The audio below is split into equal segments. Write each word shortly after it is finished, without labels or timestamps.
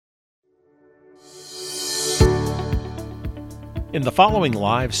In the following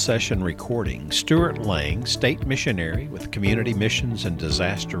live session recording, Stuart Lang, State Missionary with Community Missions and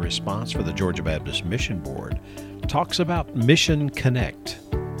Disaster Response for the Georgia Baptist Mission Board, talks about Mission Connect.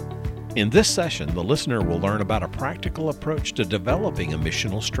 In this session, the listener will learn about a practical approach to developing a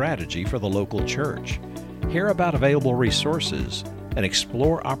missional strategy for the local church, hear about available resources, and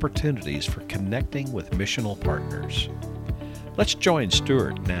explore opportunities for connecting with missional partners. Let's join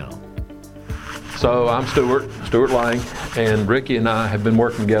Stuart now. So I'm Stuart Lang, and Ricky and I have been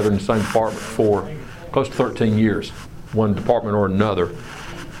working together in the same department for close to 13 years, one department or another.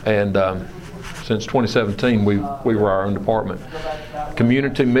 And since 2017, we were our own department.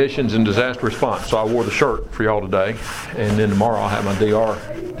 Community Missions and Disaster Response. So I wore the shirt for y'all today, and then tomorrow I'll have my DR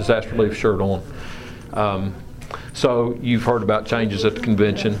disaster relief shirt on. So you've heard about changes at the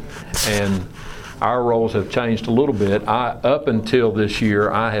convention, and our roles have changed a little bit. Up until this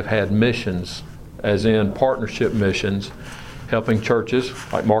year, I have had missions, as in partnership missions, helping churches,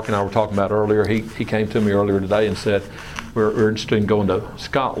 like Mark and I were talking about earlier. He came to me earlier today and said, we're interested in going to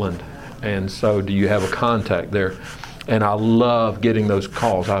Scotland, and so do you have a contact there? And I love getting those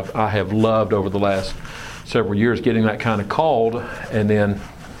calls. I have loved over the last several years getting that kind of call, and then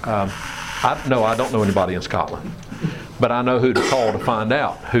I don't know anybody in Scotland, but I know who to call to find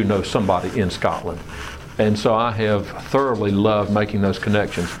out who knows somebody in Scotland. And so I have thoroughly loved making those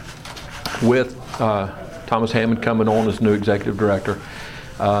connections. With Thomas Hammond coming on as new executive director,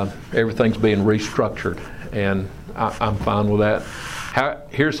 everything's being restructured, and I'm fine with that.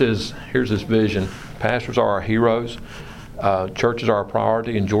 Here's his vision. Pastors are our heroes, churches are our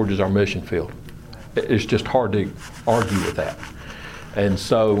priority, and Georgia's our mission field. It's just hard to argue with that. And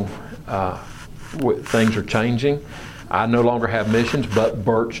so things are changing. I no longer have missions, but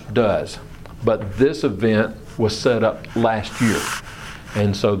Birch does. But this event was set up last year.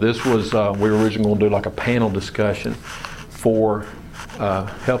 And so this was, we were originally going to do like a panel discussion for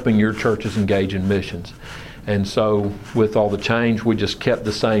helping your churches engage in missions. And so with all the change, we just kept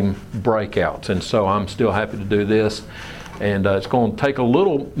the same breakouts. And so I'm still happy to do this. And it's going to take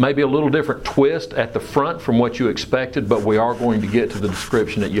maybe a little different twist at the front from what you expected, but we are going to get to the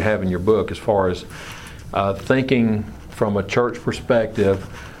description that you have in your book as far as thinking from a church perspective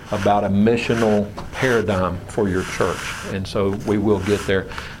about a missional paradigm for your church. And so we will get there.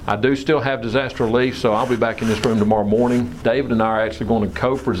 I do still have disaster relief, so I'll be back in this room tomorrow morning. David and I are actually going to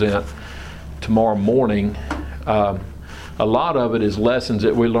co-present tomorrow morning. A lot of it is lessons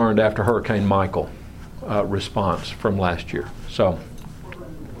that we learned after Hurricane Michael response from last year. So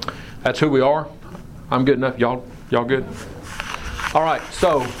that's who we are. I'm good enough. Y'all good? All right,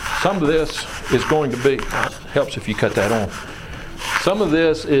 so some of this is going to be, helps if you cut that on. Some of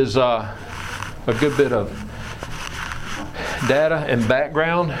this is a good bit of data and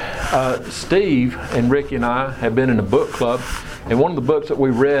background. Steve and Ricky and I have been in a book club, and one of the books that we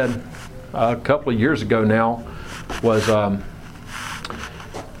read a couple of years ago now was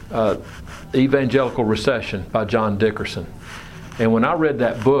Evangelical Recession by John Dickerson. And when I read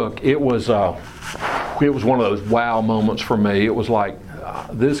that book, it was one of those wow moments for me. It was like,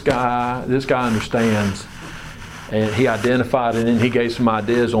 this guy understands. And he identified it, and he gave some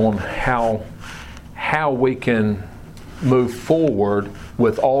ideas on how we can move forward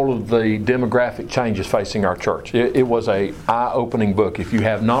with all of the demographic changes facing our church. It was a eye-opening book. If you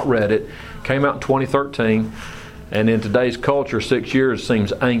have not read it, came out in 2013, and in today's culture, 6 years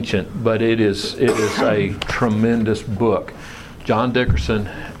seems ancient, but it is a tremendous book. John Dickerson.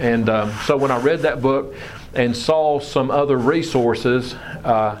 And so when I read that book and saw some other resources,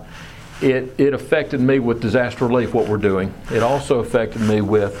 it affected me with disaster relief, what we're doing. It also affected me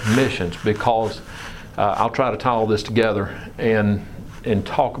with missions, because I'll try to tie all this together and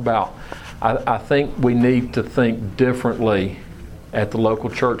talk about, I think we need to think differently at the local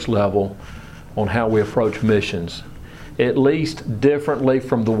church level on how we approach missions, at least differently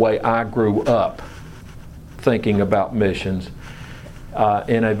from the way I grew up thinking about missions.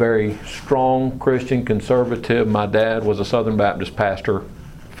 In a very strong Christian conservative, my dad was a Southern Baptist pastor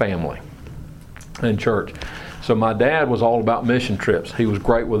family and church. So my dad was all about mission trips. He was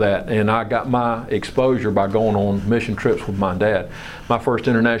great with that, and I got my exposure by going on mission trips with my dad. My first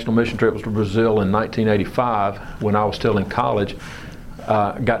international mission trip was to Brazil in 1985 when I was still in college.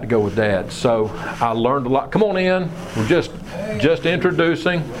 Got to go with Dad. So I learned a lot. Come on in. We're just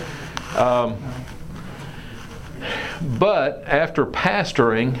introducing. But after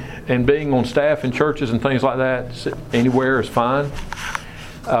pastoring and being on staff in churches and things like that, anywhere is fine.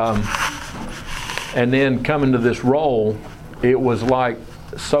 And then coming to this role, it was like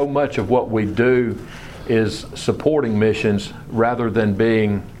so much of what we do is supporting missions rather than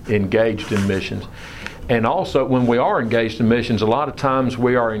being engaged in missions. And also, when we are engaged in missions, a lot of times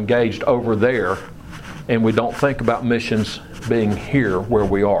we are engaged over there, and we don't think about missions being here where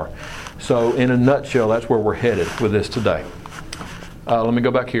we are. So in a nutshell, that's where we're headed with this today. Let me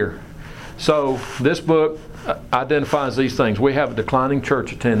go back here. So this book identifies these things. We have a declining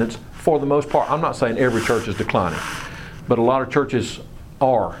church attendance for the most part. I'm not saying every church is declining, but a lot of churches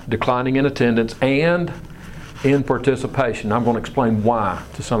are declining in attendance and in participation. I'm going to explain why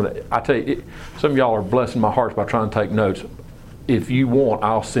to some of that. I tell you, some of y'all are blessing my heart by trying to take notes. If you want,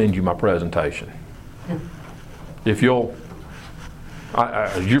 I'll send you my presentation. If you'll,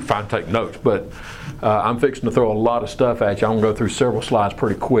 you're fine to take notes, but I'm fixing to throw a lot of stuff at you. I'm going to go through several slides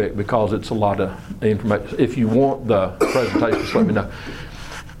pretty quick because it's a lot of information. If you want the presentation, just let me know.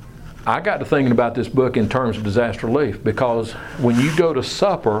 I got to thinking about this book in terms of disaster relief, because when you go to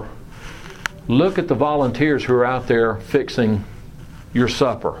supper, look at the volunteers who are out there fixing your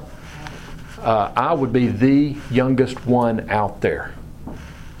supper. I would be the youngest one out there.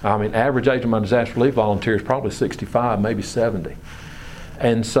 I mean, average age of my disaster relief volunteer is probably 65, maybe 70.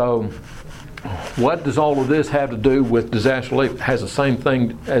 And so, what does all of this have to do with disaster relief? It has the same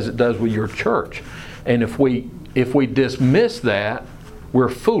thing as it does with your church. And if we dismiss that, we're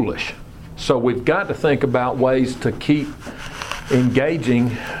foolish. So we've got to think about ways to keep engaging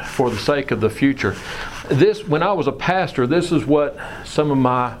for the sake of the future. When I was a pastor, this is what some of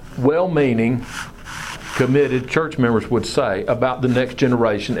my well-meaning, committed church members would say about the next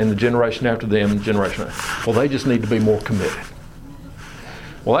generation and the generation after them and the generation after. Well, they just need to be more committed.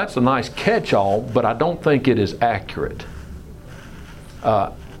 Well, that's a nice catch-all, but I don't think it is accurate.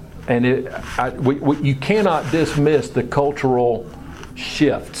 You cannot dismiss the cultural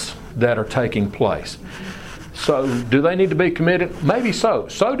shifts that are taking place. So, do they need to be committed? Maybe so.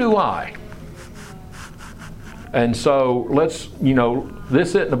 So do I. And so,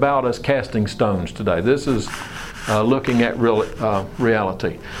 this isn't about us casting stones today. This is looking at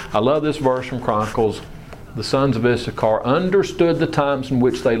reality. I love this verse from Chronicles. The sons of Issachar understood the times in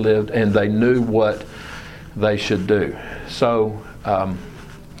which they lived, and they knew what they should do. So,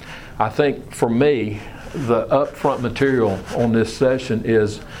 I think for me, the upfront material on this session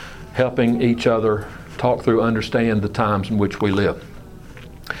is helping each other talk through, understand the times in which we live.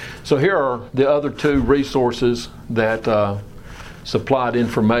 So here are the other two resources that supplied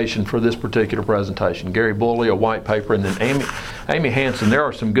information for this particular presentation. Gary Bully, a white paper, and then Amy Hansen. There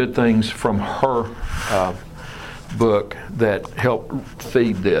are some good things from her book that help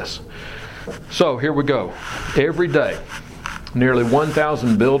feed this. So here we go. Every day, nearly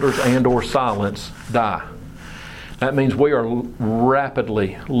 1,000 builders and or silents die. That means we are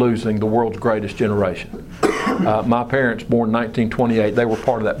rapidly losing the world's greatest generation. My parents, born in 1928, they were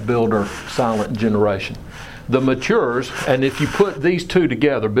part of that builder silent generation. The matures, and if you put these two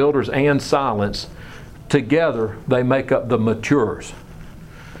together, builders and silents, together they make up the matures.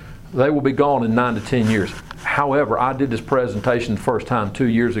 They will be gone in 9 to 10 years. However, I did this presentation the first time 2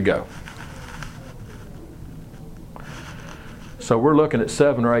 years ago. So we're looking at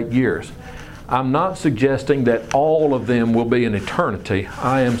 7 or 8 years. I'm not suggesting that all of them will be in eternity.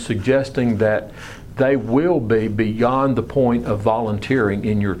 I am suggesting that they will be beyond the point of volunteering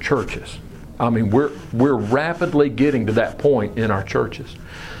in your churches. I mean, we're rapidly getting to that point in our churches.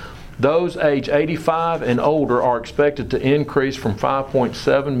 Those age 85 and older are expected to increase from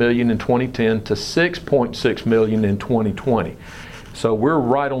 5.7 million in 2010 to 6.6 million in 2020. So we're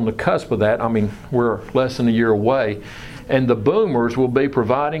right on the cusp of that. I mean, we're less than a year away. And the boomers will be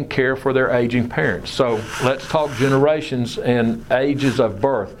providing care for their aging parents. So let's talk generations and ages of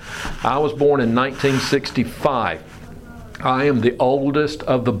birth. I was born in 1965. I am the oldest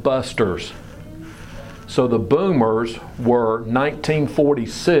of the busters. So the boomers were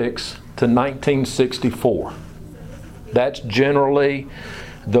 1946 to 1964. That's generally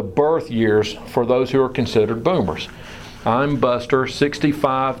the birth years for those who are considered boomers. I'm buster,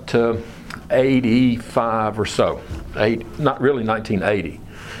 65 to 85 or so. Not really 1980.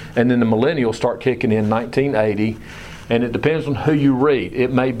 And then the millennials start kicking in 1980, and it depends on who you read.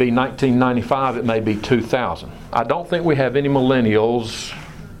 It may be 1995, it may be 2000. I don't think we have any millennials.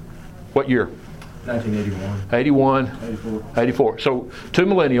 What year? 1981. 81. 84. 84. So 2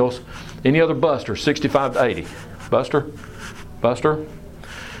 millennials. Any other busters? 65 to 80. Buster? Buster?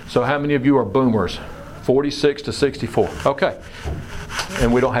 So how many of you are boomers? 46 to 64. Okay.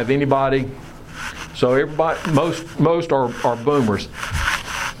 And we don't have anybody. So everybody, most are boomers.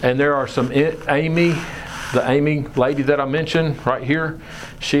 And there are some, Amy, the Amy lady that I mentioned right here,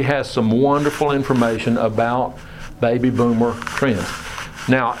 she has some wonderful information about baby boomer trends.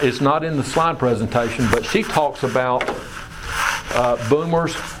 Now, it's not in the slide presentation, but she talks about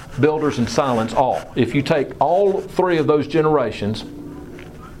boomers builders and silence all. If you take all three of those generations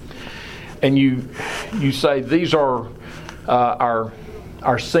and you say these are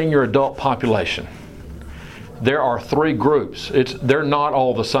our senior adult population, there are three groups. They're not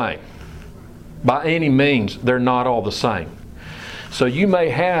all the same. By any means, they're not all the same. So you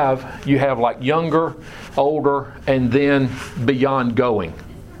have like younger, older, and then beyond going.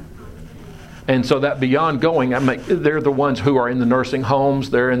 And so that beyond going, they're the ones who are in the nursing homes.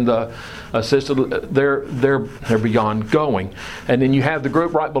 They're in the assisted. They're beyond going. And then you have the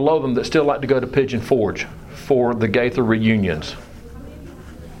group right below them that still like to go to Pigeon Forge for the Gaither reunions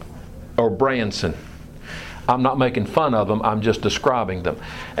or Branson. I'm not making fun of them. I'm just describing them.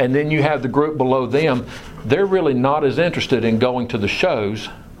 And then you have the group below them. They're really not as interested in going to the shows,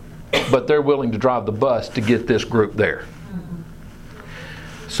 but they're willing to drive the bus to get this group there.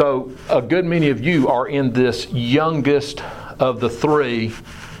 So a good many of you are in this youngest of the three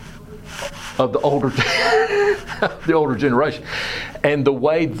of the older generation. And the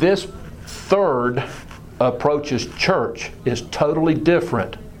way this third approaches church is totally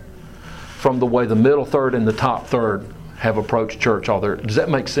different from the way the middle third and the top third have approached church all their. Does that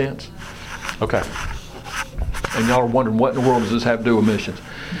make sense? Okay. And y'all are wondering, what in the world does this have to do with missions?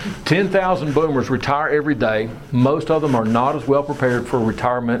 10,000 boomers retire every day. Most of them are not as well prepared for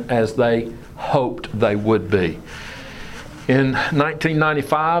retirement as they hoped they would be. In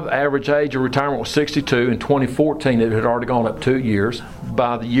 1995, average age of retirement was 62. In 2014, it had already gone up 2 years.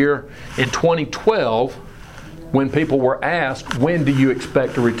 By the year in 2012, when people were asked, when do you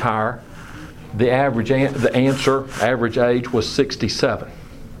expect to retire? The answer, average age was 67.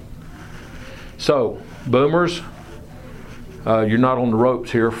 So, boomers, you're not on the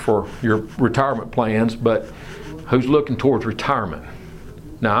ropes here for your retirement plans, but who's looking towards retirement?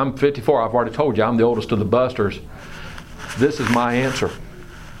 Now, I'm 54. I've already told you I'm the oldest of the busters. This is my answer.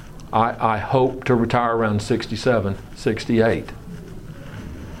 I hope to retire around 67, 68.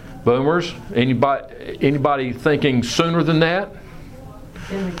 Boomers, anybody thinking sooner than that?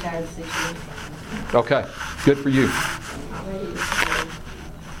 Been retired 6 years. Okay, good for you.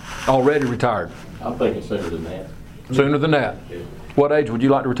 Already retired. I'm thinking sooner than that. Sooner than that? Yeah. What age would you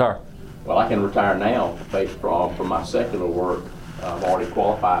like to retire? Well, I can retire now based from my secular work. I'm already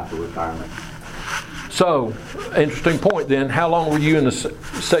qualified for retirement. So, interesting point then. How long were you in the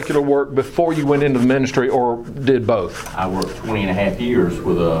secular work before you went into the ministry, or did both? I worked 20 and a half years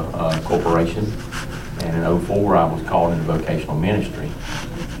with a corporation, and in 2004 I was called into vocational ministry.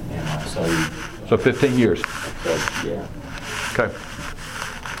 And so 15 years. Yeah. Okay.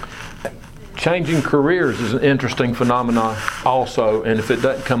 Changing careers is an interesting phenomenon also, and if it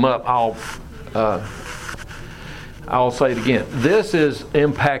doesn't come up, I'll say it again. This is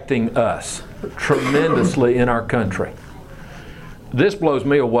impacting us tremendously in our country. This blows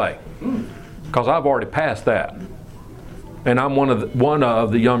me away because I've already passed that, and I'm one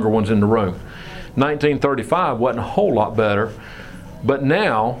of the younger ones in the room. 1935 wasn't a whole lot better, but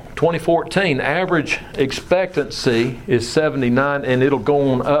now 2014 average expectancy is 79, and it'll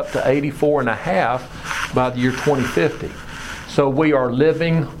go on up to 84 and a half by the year 2050. So we are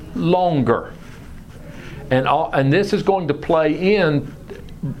living longer, and this is going to play in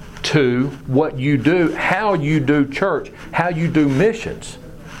to what you do, how you do church, how you do missions.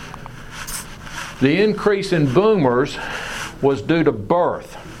 The increase in boomers was due to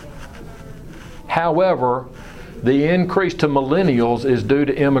birth. However, the increase to millennials is due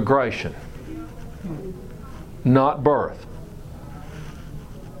to immigration, not birth.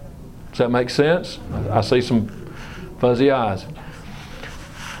 Does that make sense? I see some fuzzy eyes.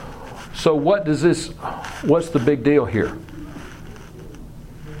 So what's the big deal here?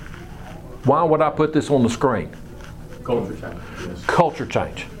 Why would I put this on the screen? Culture change. Yes. Culture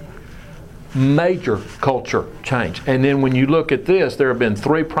change. Major culture change. And then when you look at this, there have been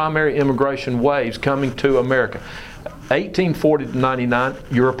 3 primary immigration waves coming to America. 1840 to 99,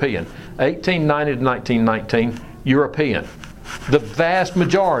 European. 1890 to 1919, European. The vast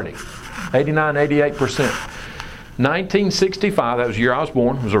majority, 89, 88%. 1965, that was the year I was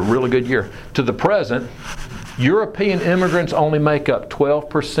born, it was a really good year, to the present, European immigrants only make up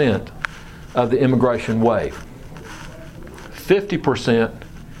 12% of the immigration wave. 50%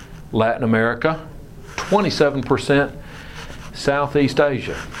 Latin America, 27% Southeast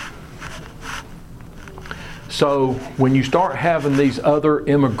Asia. So when you start having these other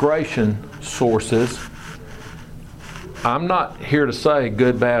immigration sources, I'm not here to say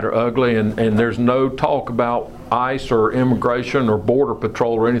good, bad, or ugly, and there's no talk about ICE or immigration or border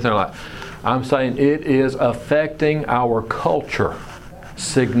patrol or anything like that. I'm saying it is affecting our culture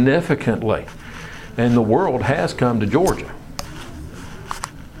significantly, and the world has come to Georgia.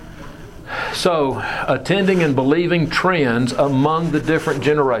 So, attending and believing trends among the different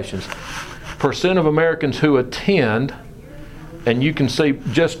generations. Percent of Americans who attend, and you can see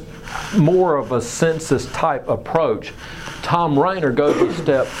just more of a census type approach. Tom Rayner goes a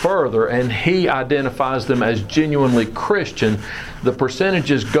step further and he identifies them as genuinely Christian. The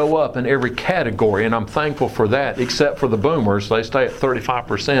percentages go up in every category, and I'm thankful for that, except for the boomers. They stay at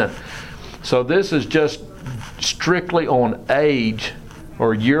 35%. So this is just strictly on age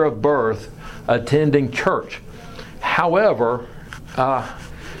or year of birth attending church. However,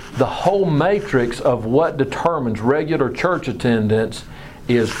 the whole matrix of what determines regular church attendance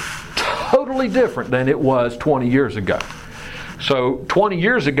is totally different than it was 20 years ago. So 20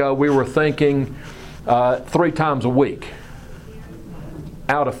 years ago, we were thinking 3 times a week.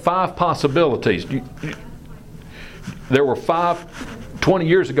 Out of 5 possibilities, there were 20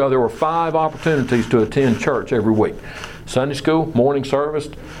 years ago, there were 5 opportunities to attend church every week. Sunday school, morning service,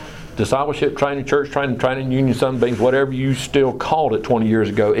 discipleship training, church training, union Sunday beans, whatever you still called it 20 years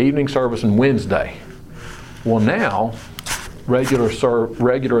ago, evening service and Wednesday. Well, now,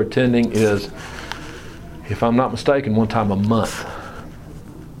 regular attending is, if I'm not mistaken, one time a month.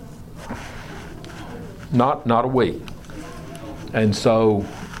 Not a week. And so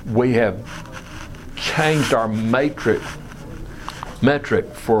we have changed our metric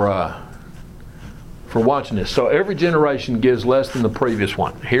for watching this. So every generation gives less than the previous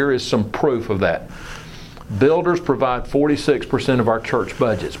one. Here is some proof of that. Builders provide 46% of our church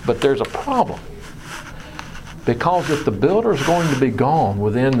budgets, but there's a problem. Because if the builder is going to be gone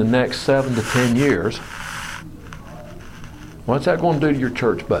within the next 7 to 10 years, what's that going to do to your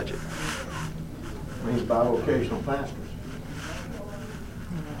church budget? It means bivocational pastors.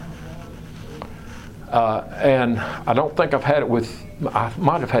 And I don't think I've had it I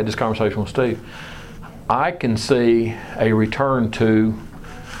might have had this conversation with Steve. I can see a return to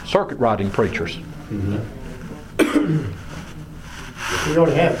circuit riding preachers. Mm-hmm. We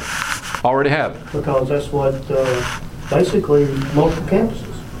already have it. Already have it. Because that's what, basically, multiple campuses.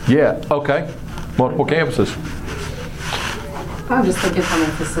 Yeah, okay. Multiple campuses. I'm just thinking from a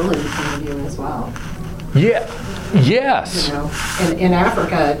facility point of view as well. Yeah. Yes. You know, in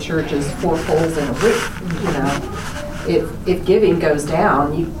Africa, a church is 4 poles and a roof. You know, if giving goes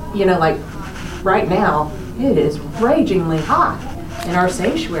down, you know, like right now, it is ragingly hot in our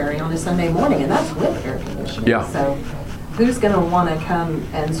sanctuary on a Sunday morning, and that's with air conditioning. Yeah. So, who's going to want to come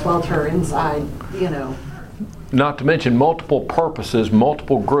and swelter inside? You know. Not to mention multiple purposes,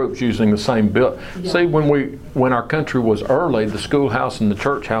 multiple groups using the same building. Yeah. See, when our country was early, the schoolhouse and the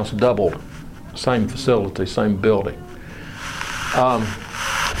church house doubled. Same facility, same building.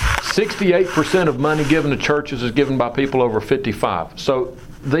 68% of money given to churches is given by people over 55. So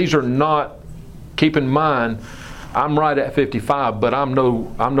these are not, keep in mind, I'm right at 55, but I'm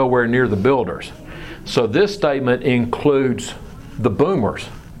nowhere near the builders. So this statement includes the boomers.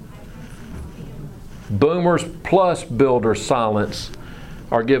 Boomers plus builders silence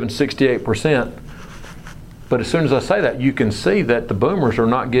are given 68%. But as soon as I say that, you can see that the boomers are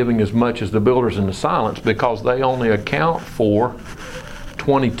not giving as much as the builders in the silence because they only account for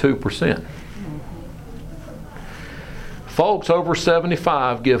 22%. Folks over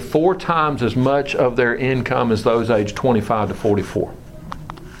 75 give 4 times as much of their income as those aged 25 to 44.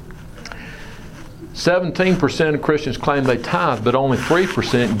 17% of Christians claim they tithe, but only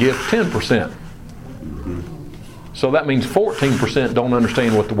 3% give 10%. So that means 14% don't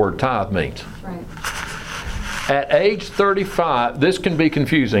understand what the word tithe means. Right. At age 35, this can be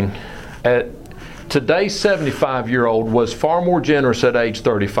confusing. Today's 75-year-old was far more generous at age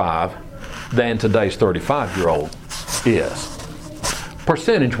 35 than today's 35-year-old is,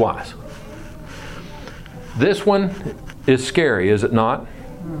 percentage-wise. This one is scary, is it not?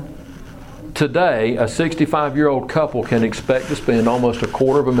 Today, a 65-year-old couple can expect to spend almost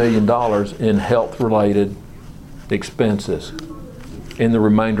 $250,000 in health-related expenses in the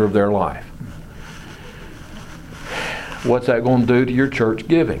remainder of their life. What's that going to do to your church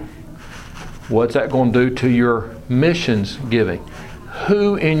giving? What's that going to do to your missions giving?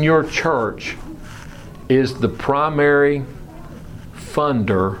 Who in your church is the primary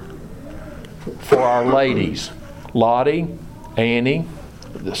funder for our ladies? Lottie, Annie,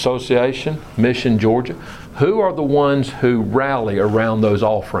 the association, Mission Georgia. Who are the ones who rally around those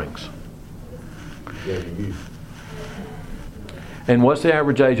offerings? WMU. And what's the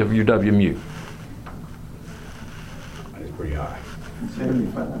average age of your WMU? It's pretty high.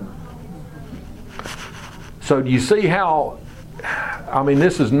 75. So do you see how, I mean,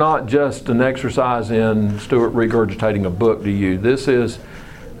 this is not just an exercise in Stuart regurgitating a book to you.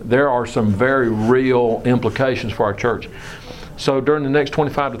 There are some very real implications for our church. So during the next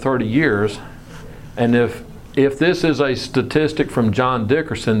 25 to 30 years, and if this is a statistic from John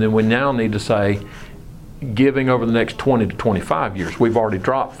Dickerson, then we now need to say giving over the next 20 to 25 years, we've already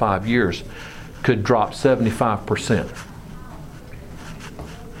dropped 5 years, could drop 75%.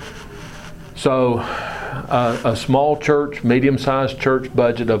 So a small church, medium-sized church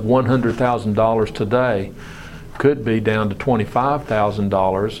budget of $100,000 today could be down to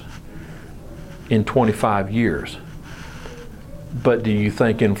 $25,000 in 25 years. But do you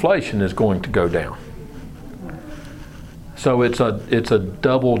think inflation is going to go down? So it's a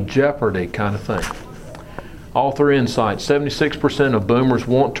double jeopardy kind of thing. Author Insight, 76% of boomers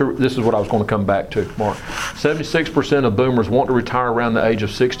want to, this is what I was going to come back to, Mark. 76% of boomers want to retire around the age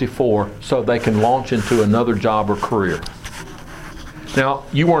of 64 so they can launch into another job or career. Now,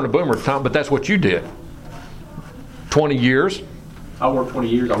 you weren't a boomer at the time, but that's what you did. 20 years. I worked 20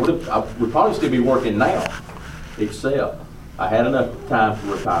 years. I would probably still be working now, except I had enough time to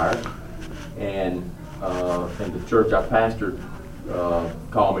retire, and the church I pastored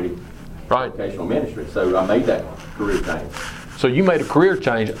called me to vocational ministry, so I made that career change. So you made a career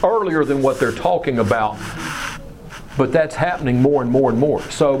change earlier than what they're talking about, but that's happening more and more and more.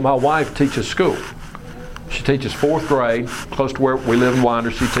 So my wife teaches school. She teaches 4th grade, close to where we live in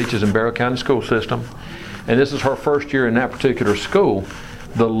Winder. She teaches in Breakout County school system, and this is her first year in that particular school.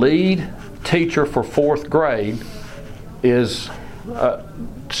 The lead teacher for 4th grade is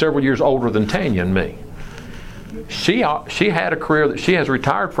several years older than Tanya and me. She had a career that she has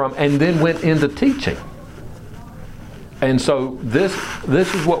retired from and then went into teaching. And so this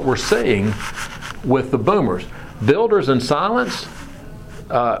is what we're seeing with the boomers. Builders and silence,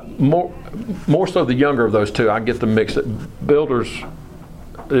 more so the younger of those two. I get them mixed up. Builders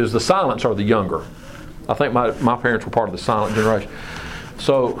is the silents are the younger. I think my parents were part of the silent generation.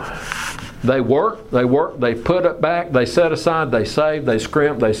 So they worked, they put it back, they set aside, they saved, they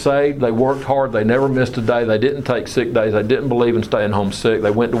scrimped, they saved, they worked hard, they never missed a day, they didn't take sick days, they didn't believe in staying home sick, they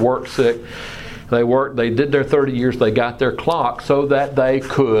went to work sick, they worked, they did their 30 years, they got their clock so that they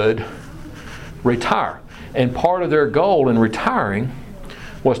could retire. And part of their goal in retiring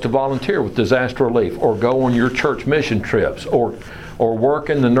was to volunteer with disaster relief or go on your church mission trips or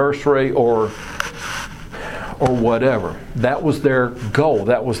work in the nursery or whatever. That was their goal.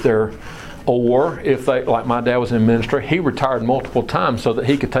 That was their, or if they, like my dad was in ministry, he retired multiple times so that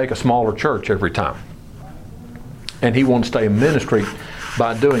he could take a smaller church every time. And he wanted to stay in ministry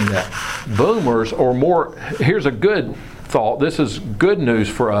by doing that. Boomers are more, here's a good thought, this is good news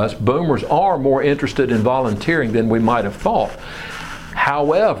for us. Boomers are more interested in volunteering than we might have thought.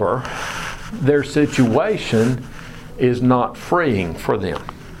 However, their situation is not freeing for them.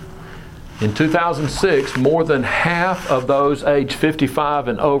 In 2006, more than half of those aged 55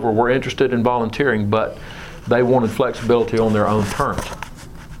 and over were interested in volunteering, but they wanted flexibility on their own terms.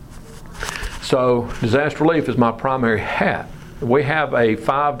 So disaster relief is my primary hat. We have a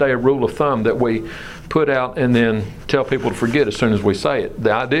 5-day rule of thumb that we put out and then tell people to forget as soon as we say it.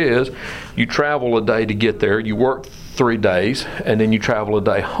 The idea is you travel a day to get there, you work 3 days, and then you travel a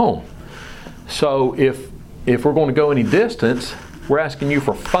day home. So if we're going to go any distance, we're asking you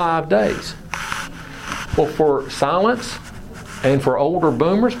for 5 days. Well, for silence and for older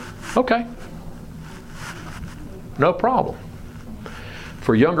boomers, okay, no problem.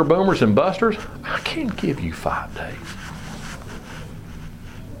 For younger boomers and busters, I can't give you 5 days.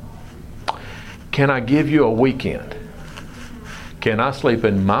 Can I give you a weekend? Can I sleep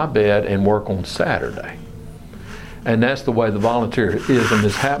in my bed and work on Saturday? And that's the way the volunteerism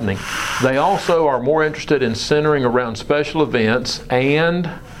is happening. They also are more interested in centering around special events and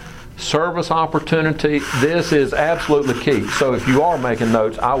service opportunity. This is absolutely key. So if you are making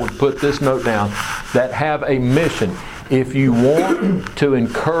notes, I would put this note down, that have a mission. If you want to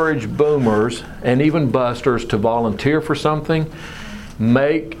encourage boomers and even busters to volunteer for something,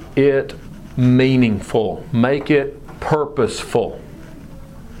 make it meaningful. Make it purposeful.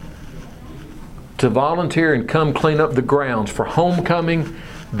 To volunteer and come clean up the grounds for homecoming,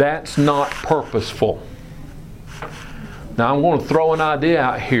 that's not purposeful. Now I'm going to throw an idea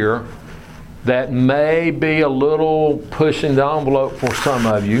out here that may be a little pushing the envelope for some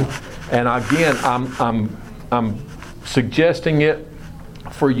of you. And again, I'm suggesting it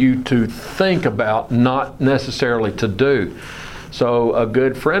for you to think about, not necessarily to do. So a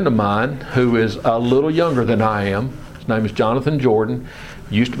good friend of mine who is a little younger than I am, his name is Jonathan Jordan,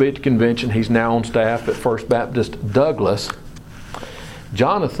 used to be at the convention. He's now on staff at First Baptist Douglas.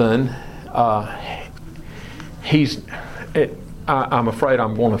 Jonathan, I'm afraid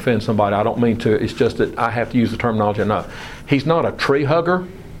I'm going to offend somebody. I don't mean to. It's just that I have to use the terminology enough. He's not a tree hugger,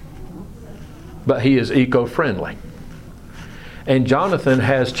 but he is eco-friendly. And Jonathan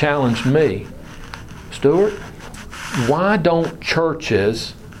has challenged me, Stuart, why don't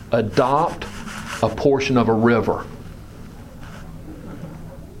churches adopt a portion of a river?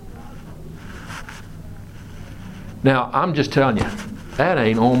 Now, I'm just telling you, that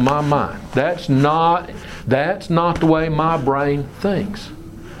ain't on my mind. That's not the way my brain thinks.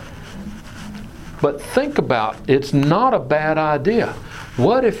 But think about, it's not a bad idea.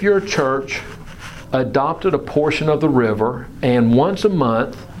 What if your church adopted a portion of the river, and once a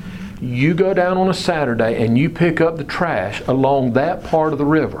month you go down on a Saturday and you pick up the trash along that part of the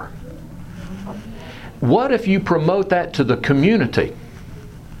river? What if you promote that to the community?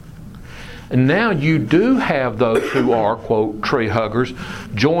 And now you do have those who are, quote, tree huggers,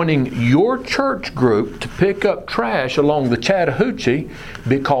 joining your church group to pick up trash along the Chattahoochee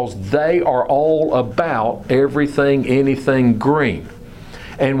because they are all about everything, anything green.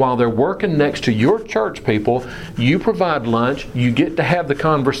 And while they're working next to your church people, you provide lunch, you get to have the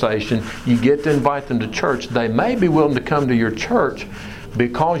conversation, you get to invite them to church. They may be willing to come to your church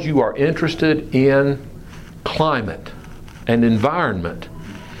because you are interested in climate and environment.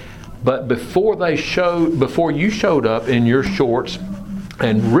 But before you showed up in your shorts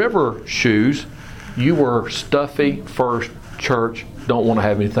and river shoes, you were stuffy, first church, don't want to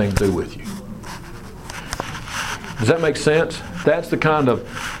have anything to do with you. Does that make sense? That's the kind of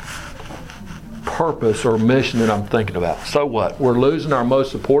purpose or mission that I'm thinking about. So what? We're losing our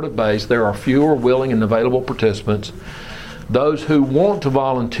most supportive base. There are fewer willing and available participants. Those who want to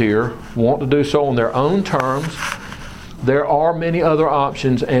volunteer want to do so on their own terms. There are many other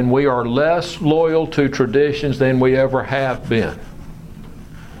options, and we are less loyal to traditions than we ever have been.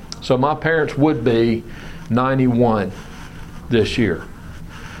 So my parents would be 91 this year.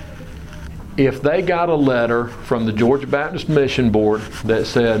 If they got a letter from the Georgia Baptist Mission Board that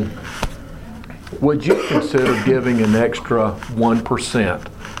said, would you consider giving an extra 1%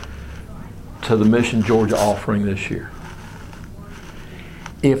 to the Mission Georgia offering this year?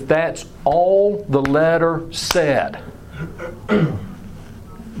 If that's all the letter said,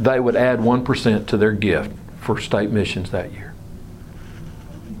 they would add 1% to their gift for state missions that year.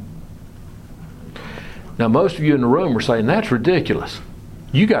 Now, most of you in the room are saying, that's ridiculous.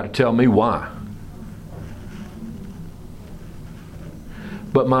 You got to tell me why.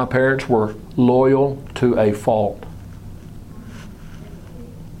 But my parents were loyal to a fault.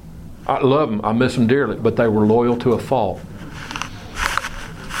 I love them. I miss them dearly, but they were loyal to a fault.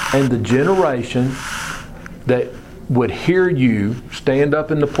 And the generation that would hear you stand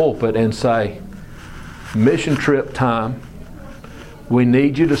up in the pulpit and say, mission trip time, we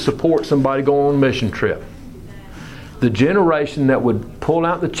need you to support somebody going on a mission trip. The generation that would pull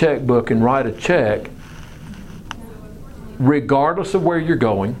out the checkbook and write a check, regardless of where you're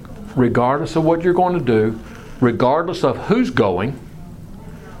going, regardless of what you're going to do, regardless of who's going,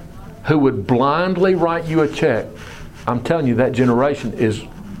 who would blindly write you a check, I'm telling you, that generation is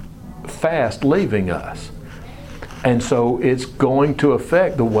fast leaving us. And so it's going to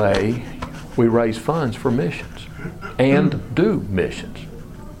affect the way we raise funds for missions and do missions.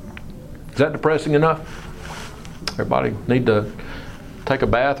 Is that depressing enough? Everybody need to take a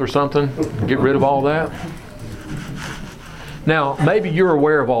bath or something, get rid of all that? Now, maybe you're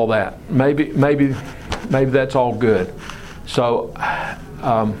aware of all that. Maybe that's all good. So,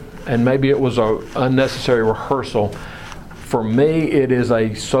 and maybe it was an unnecessary rehearsal. For me, it is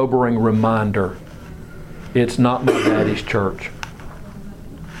a sobering reminder. It's not my daddy's church.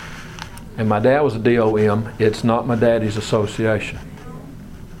 And my dad was a DOM. It's not my daddy's association.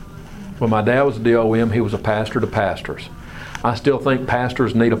 When my dad was a DOM, he was a pastor to pastors. I still think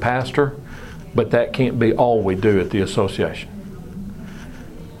pastors need a pastor, but that can't be all we do at the association.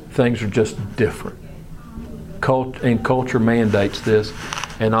 Things are just different. And culture mandates this.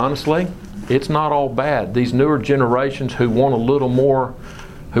 And honestly, it's not all bad. These newer generations who want a little more,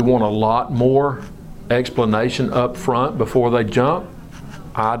 who want a lot more explanation up front before they jump,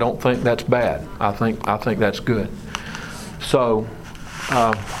 I don't think that's bad. I think that's good. So,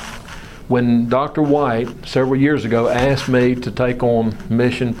 when Dr. White several years ago asked me to take on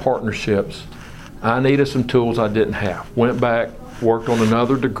mission partnerships, I needed some tools I didn't have. Went back, worked on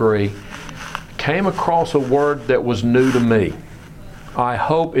another degree, came across a word that was new to me. I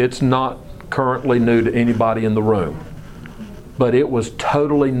hope it's not currently new to anybody in the room, but it was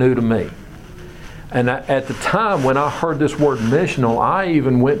totally new to me. And at the time when I heard this word missional, I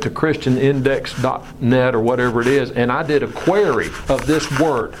even went to christianindex.net or whatever it is, and I did a query of this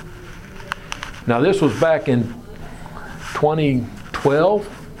word. Now this was back in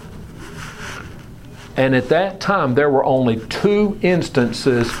 2012, and at that time there were only 2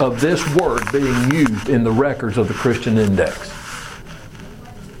 instances of this word being used in the records of the Christian Index.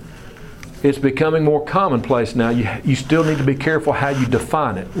 It's becoming more commonplace now. You still need to be careful how you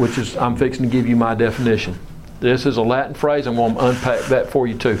define it, which is, I'm fixing to give you my definition. This is a Latin phrase. I'm going to unpack that for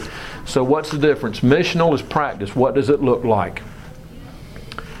you too. So what's the difference? Missional is practice. What does it look like?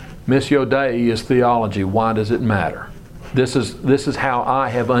 Missio Dei is theology. Why does it matter? This is how I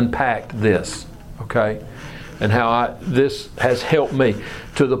have unpacked this, okay? And how this has helped me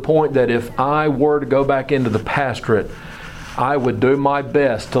to the point that if I were to go back into the pastorate, I would do my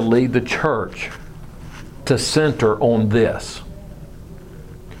best to lead the church to center on this.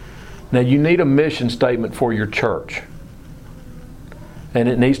 Now, you need a mission statement for your church. And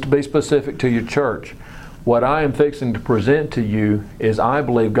it needs to be specific to your church. What I am fixing to present to you is I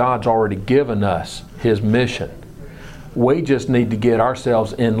believe God's already given us His mission. We just need to get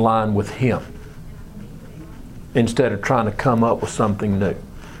ourselves in line with Him instead of trying to come up with something new.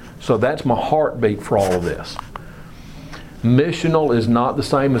 So that's my heartbeat for all of this. Missional is not the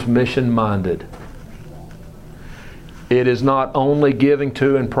same as mission-minded. It is not only giving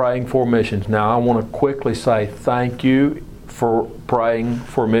to and praying for missions. Now, I want to quickly say thank you for praying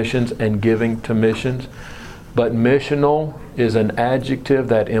for missions and giving to missions. But missional is an adjective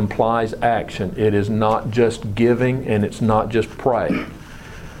that implies action. It is not just giving and it's not just praying.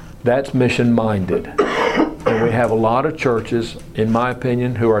 That's mission-minded. And we have a lot of churches, in my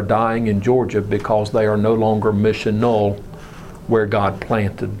opinion, who are dying in Georgia because they are no longer missional where God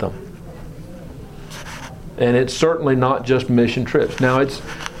planted them. And it's certainly not just mission trips. Now,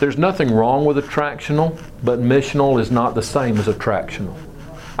 there's nothing wrong with attractional, but missional is not the same as attractional.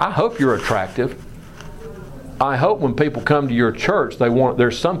 I hope you're attractive. I hope when people come to your church,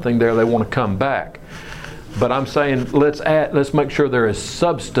 there's something there they want to come back. But I'm saying let's make sure there is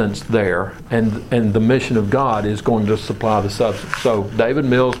substance there, and the mission of God is going to supply the substance. So, David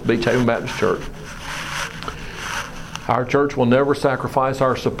Mills, Beach Haven Baptist Church. Our church will never sacrifice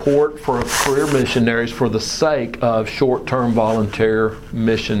our support for career missionaries for the sake of short-term volunteer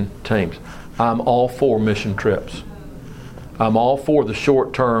mission teams. I'm all for mission trips. I'm all for the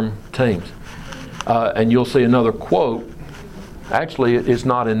short-term teams. And you'll see another quote. Actually, it's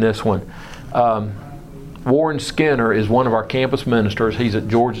not in this one. Warren Skinner is one of our campus ministers. He's at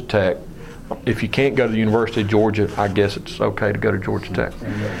Georgia Tech. If you can't go to the University of Georgia, I guess it's okay to go to Georgia Tech.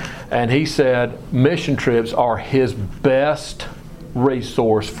 And he said mission trips are his best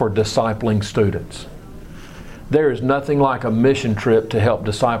resource for discipling students. There is nothing like a mission trip to help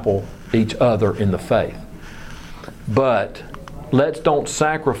disciple each other in the faith. But let's don't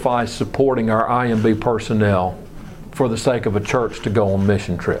sacrifice supporting our IMB personnel for the sake of a church to go on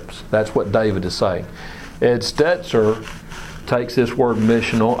mission trips. That's what David is saying. Ed Stetzer takes this word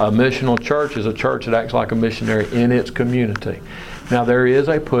missional. A missional church is a church that acts like a missionary in its community. Now, there is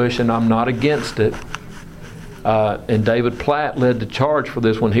a push, and I'm not against it. And David Platt led the charge for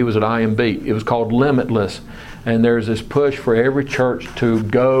this when he was at IMB. It was called Limitless. And there's this push for every church to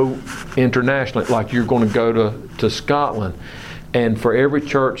go internationally, like you're going to go to Scotland. And for every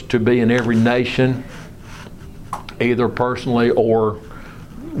church to be in every nation, either personally or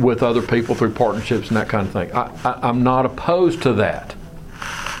with other people through partnerships and that kind of thing. I'm not opposed to that.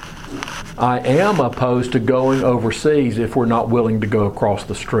 I am opposed to going overseas if we're not willing to go across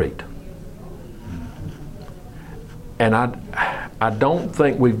the street. And I don't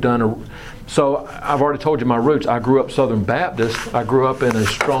think we've done so I've already told you my roots. I grew up Southern Baptist. I grew up in a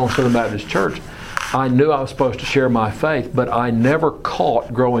strong Southern Baptist church. I knew I was supposed to share my faith, but I never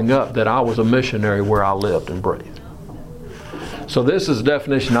caught growing up that I was a missionary where I lived and breathed. So this is the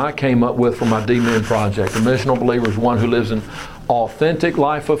definition I came up with for my D-Men project. A missional believer is one who lives an authentic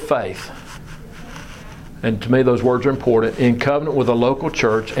life of faith. And to me those words are important. In covenant with a local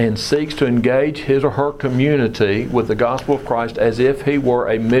church and seeks to engage his or her community with the gospel of Christ as if he were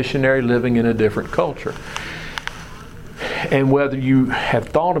a missionary living in a different culture. And whether you have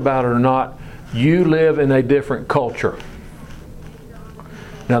thought about it or not, you live in a different culture.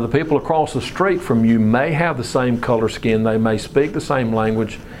 Now, the people across the street from you may have the same color skin, they may speak the same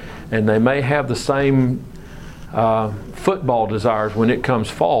language, and they may have the same football desires when it comes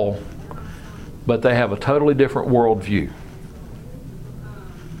fall, but they have a totally different worldview.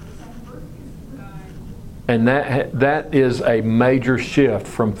 And that is a major shift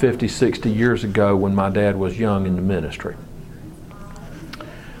from 50, 60 years ago when my dad was young in the ministry.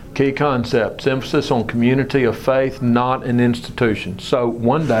 Key concepts: emphasis on community of faith, not an institution. So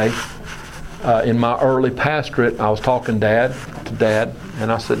one day in my early pastorate, I was talking to Dad,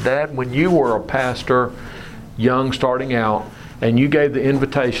 and I said, Dad, when you were a pastor, young, starting out, and you gave the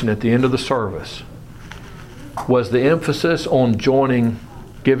invitation at the end of the service, was the emphasis on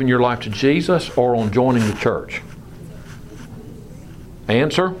giving your life to Jesus or on joining the church?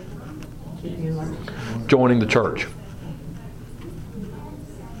 Answer? Joining the church.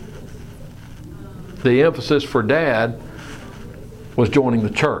 The emphasis for Dad was joining the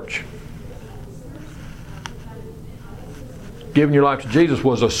church. Giving your life to Jesus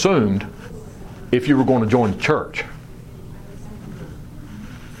was assumed if you were going to join the church.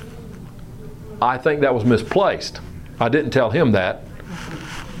 I think that was misplaced. I didn't tell him that.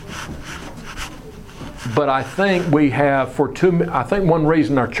 But I think we have, I think one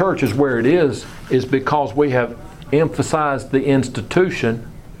reason our church is where it is because we have emphasized the institution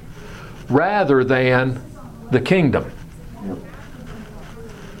rather than the kingdom.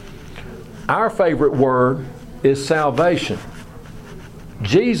 Our favorite word is salvation.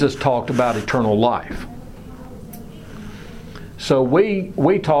 Jesus talked about eternal life. So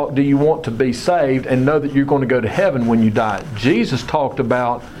we talk, do you want to be saved and know that you're going to go to heaven when you die? Jesus talked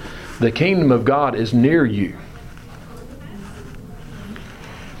about the kingdom of God is near you.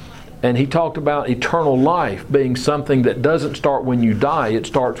 And he talked about eternal life being something that doesn't start when you die. It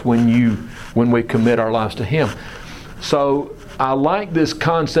starts when we commit our lives to Him. So I like this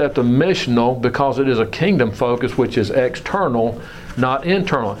concept of missional because it is a kingdom focus, which is external, not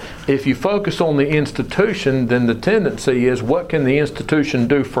internal. If you focus on the institution, then the tendency is, what can the institution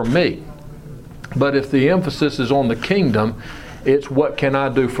do for me? But if the emphasis is on the kingdom, it's what can I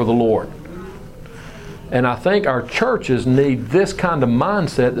do for the Lord? And I think our churches need this kind of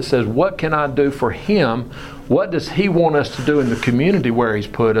mindset that says, what can I do for Him? What does He want us to do in the community where He's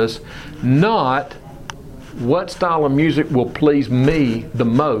put us? Not what style of music will please me the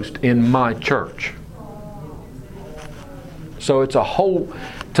most in my church. So it's a whole,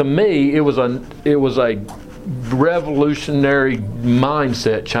 to me, it was a revolutionary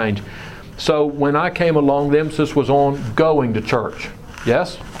mindset change. So when I came along, the emphasis was on going to church.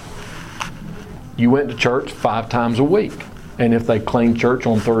 Yes? You went to church 5 times a week. And if they cleaned church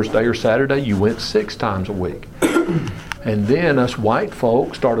on Thursday or Saturday, you went 6 times a week. And then us white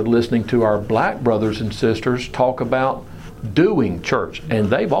folks started listening to our black brothers and sisters talk about doing church. And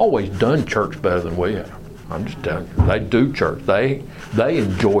they've always done church better than we have. I'm just telling you, they do church. They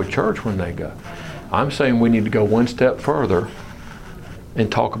enjoy church when they go. I'm saying we need to go one step further and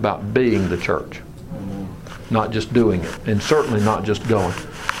talk about being the church, not just doing it, and certainly not just going.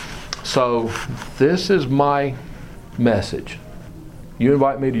 So this is my message. You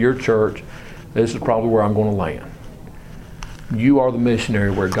invite me to your church, this is probably where I'm going to land. You are the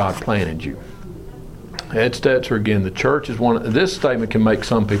missionary where God planted you. Ed Stetzer again, the church is this statement can make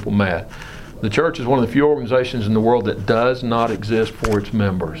some people mad. The church is one of the few organizations in the world that does not exist for its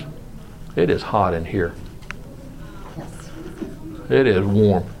members. It is hot in here. It is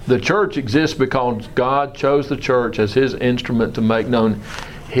warm. The church exists because God chose the church as His instrument to make known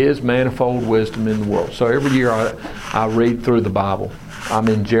His manifold wisdom in the world. So every year I read through the Bible. I'm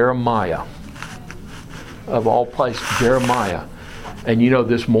in Jeremiah, of all places, Jeremiah. And you know,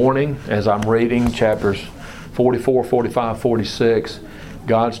 this morning as I'm reading chapters 44, 45, 46,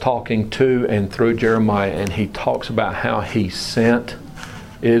 God's talking to and through Jeremiah, and He talks about how He sent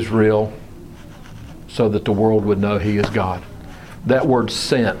Israel so that the world would know He is God. That word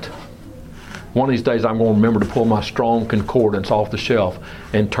sent. One of these days I'm going to remember to pull my Strong Concordance off the shelf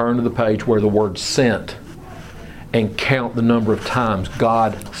and turn to the page where the word sent and count the number of times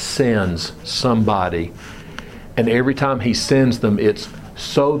God sends somebody. And every time He sends them, it's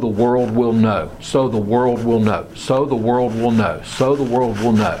so the world will know, so the world will know, so the world will know, so the world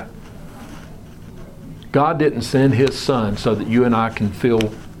will know. God didn't send His Son so that you and I can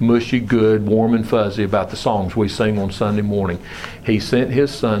feel mushy, good, warm and fuzzy about the songs we sing on Sunday morning. He sent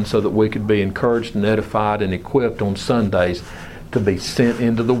His Son so that we could be encouraged and edified and equipped on Sundays to be sent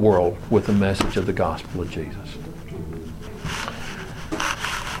into the world with the message of the gospel of Jesus.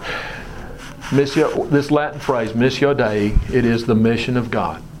 Missio, this Latin phrase, Missio Dei, it is the mission of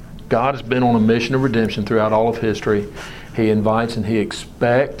God. God has been on a mission of redemption throughout all of history. He invites and He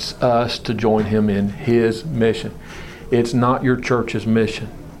expects us to join Him in His mission. It's not your church's mission.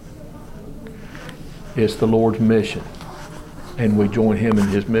 It's the Lord's mission. And we join Him in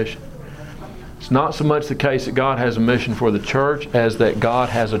His mission. It's not so much the case that God has a mission for the church as that God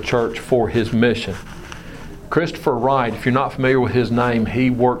has a church for His mission. Christopher Wright, if you're not familiar with his name, he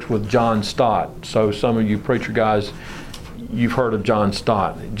works with John Stott. So some of you preacher guys, you've heard of John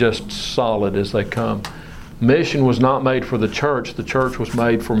Stott. Just solid as they come. Mission was not made for the church. The church was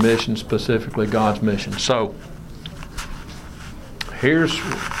made for mission, specifically God's mission. So here's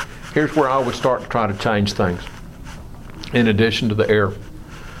where I would start to try to change things. In addition to the error,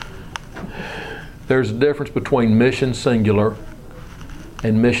 there's a difference between mission singular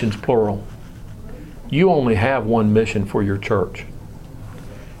and missions plural. You only have one mission for your church.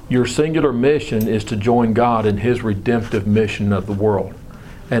 Your singular mission is to join God in His redemptive mission of the world.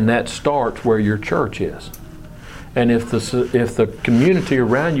 And that starts where your church is. And if the community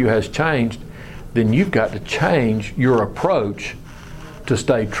around you has changed, then you've got to change your approach to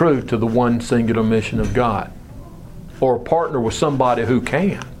stay true to the one singular mission of God. Or partner with somebody who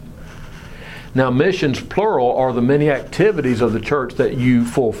can. Now, missions, plural, are the many activities of the church that you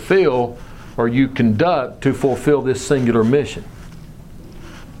fulfill or you conduct to fulfill this singular mission.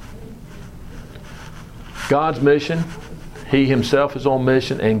 God's mission, He Himself is on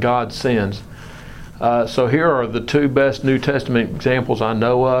mission, and God sends. So here are the two best New Testament examples I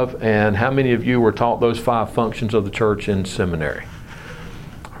know of, and how many of you were taught those 5 functions of the church in seminary?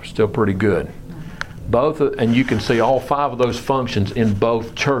 Still pretty good. And you can see all 5 of those functions in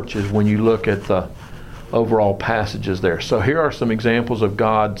both churches when you look at the overall passages there. So here are some examples of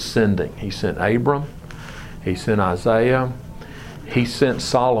God sending. He sent Abram, He sent Isaiah, He sent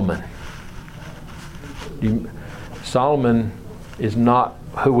Solomon. Solomon is not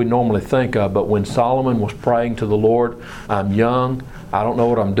who we normally think of, but when Solomon was praying to the Lord, I'm young, I don't know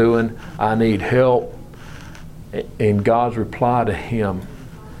what I'm doing, I need help. And God's reply to him,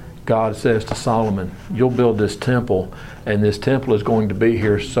 God says to Solomon, you'll build this temple, and this temple is going to be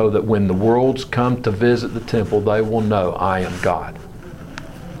here so that when the worlds come to visit the temple, they will know I am God.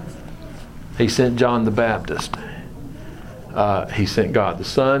 He sent John the Baptist. He sent God the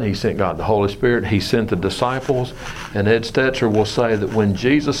Son. He sent God the Holy Spirit. He sent the disciples. And Ed Stetzer will say that when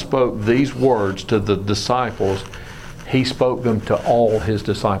Jesus spoke these words to the disciples, He spoke them to all His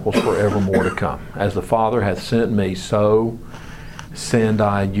disciples forevermore to come. As the Father hath sent me, so send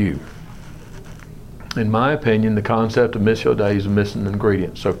I you. In my opinion, the concept of Missio Dei is a missing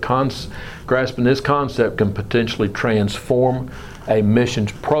ingredient. So grasping this concept can potentially transform a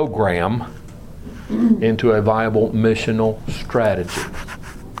missions program into a viable missional strategy.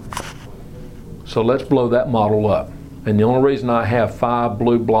 So let's blow that model up. And the only reason I have 5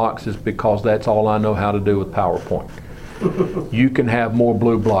 blue blocks is because that's all I know how to do with PowerPoint. You can have more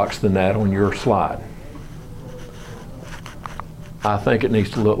blue blocks than that on your slide. I think it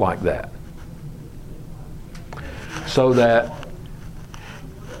needs to look like that. So that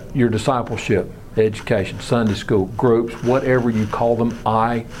your discipleship, education, Sunday school, groups, whatever you call them,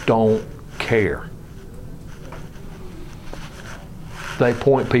 I don't care. They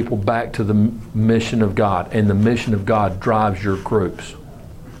point people back to the mission of God, and the mission of God drives your groups.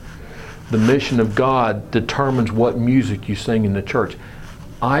 The mission of God determines what music you sing in the church.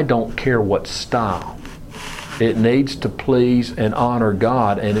 I don't care what style. It needs to please and honor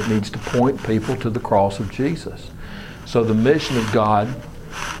God, and it needs to point people to the cross of Jesus. So the mission of God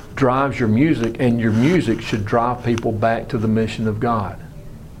drives your music, and your music should drive people back to the mission of God.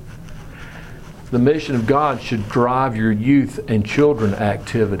 The mission of God should drive your youth and children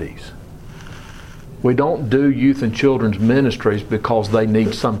activities. We don't do youth and children's ministries because they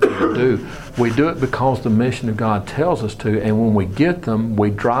need something to do. We do it because the mission of God tells us to, and when we get them,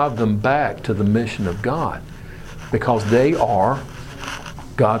 we drive them back to the mission of God because they are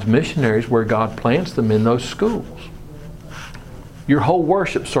God's missionaries where God plants them in those schools. Your whole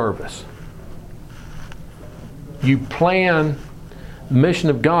worship service. You plan the mission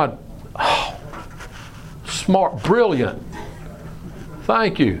of God. Oh, smart, brilliant.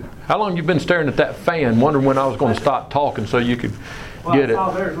 Thank you. How long have you been staring at that fan, wondering when I was going to stop talking so you could get it? I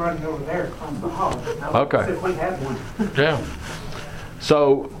saw theirs running over there on the hall. Okay. If we had one. Yeah.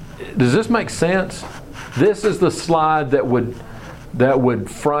 So, does this make sense? This is the slide that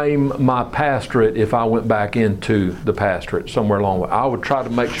would frame my pastorate if I went back into the pastorate somewhere along the way. I would try to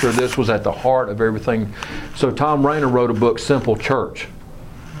make sure this was at the heart of everything. So Tom Rainer wrote a book, Simple Church,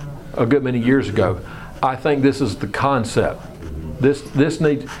 a good many years ago. I think this is the concept. This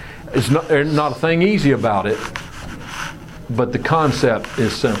needs, there's not a thing easy about it, but the concept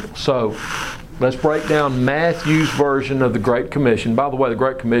is simple. So let's break down Matthew's version of the Great Commission. By the way, the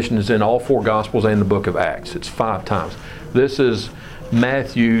Great Commission is in all 4 Gospels and the book of Acts. It's 5 times. This is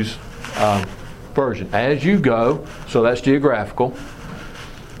Matthew's version. As you go, so that's geographical,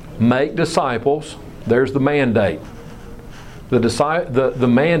 make disciples. There's the mandate. The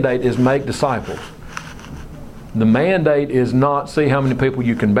mandate is make disciples. The mandate is not see how many people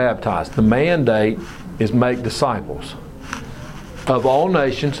you can baptize. The mandate is make disciples of all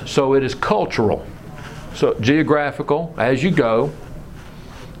nations, so it is cultural. So geographical, as you go,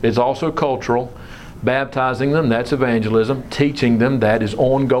 is also cultural. Baptizing them, that's evangelism. Teaching them, that is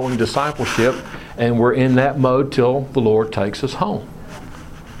ongoing discipleship. And we're in that mode till the Lord takes us home.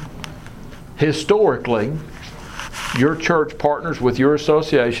 Historically, your church partners with your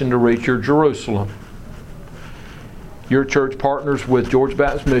association to reach your Jerusalem. Your church partners with Georgia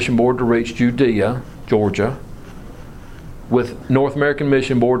Baptist Mission Board to reach Judea, Georgia, with North American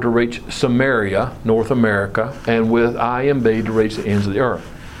Mission Board to reach Samaria, North America, and with IMB to reach the ends of the earth.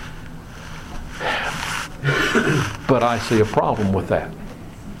 But I see a problem with that.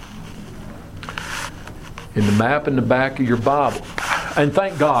 In the map in the back of your Bible, and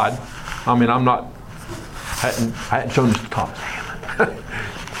thank God, I mean, I hadn't shown this to Thomas.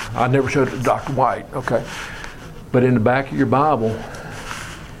 I never showed it to Dr. White, okay. But in the back of your Bible,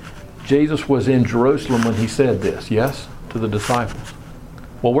 Jesus was in Jerusalem when he said this, yes, to the disciples.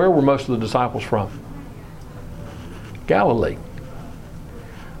 Well, where were most of the disciples from? Galilee.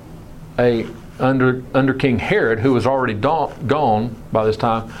 Under King Herod, who was already gone by this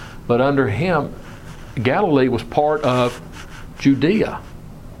time, but under him, Galilee was part of Judea.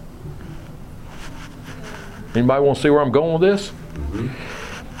 Anybody want to see where I'm going with this? Mm-hmm.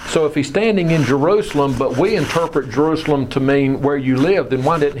 So if he's standing in Jerusalem, but we interpret Jerusalem to mean where you live, then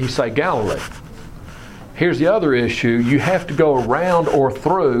why didn't he say Galilee? Here's the other issue. You have to go around or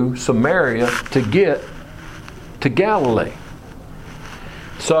through Samaria to get to Galilee.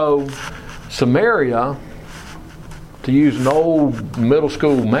 So Samaria, to use an old middle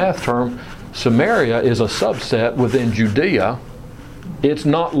school math term, Samaria is a subset within Judea. It's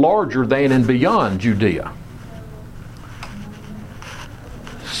not larger than and beyond Judea.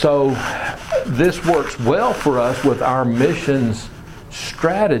 So this works well for us with our missions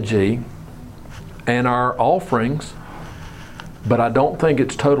strategy and our offerings, but I don't think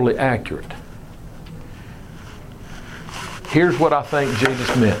it's totally accurate. Here's what I think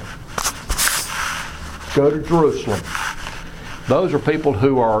Jesus meant. Go to Jerusalem. Those are people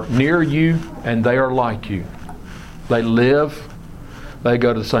who are near you and they are like you. They live, they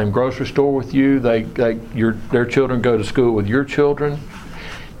go to the same grocery store with you, their children go to school with your children.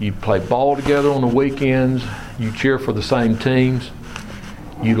 You play ball together on the weekends. You cheer for the same teams.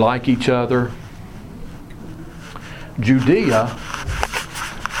 You like each other. Judea,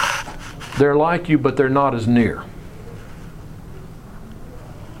 they're like you, but they're not as near.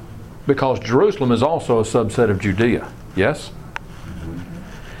 Because Jerusalem is also a subset of Judea. Yes?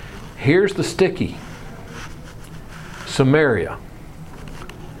 Here's the sticky. Samaria.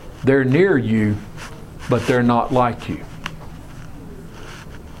 They're near you, but they're not like you.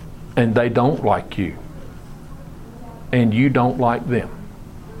 And they don't like you. And you don't like them.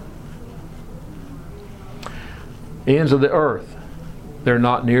 Ends of the earth. They're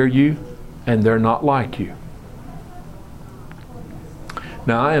not near you and they're not like you.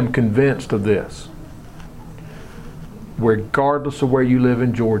 Now I am convinced of this. Regardless of where you live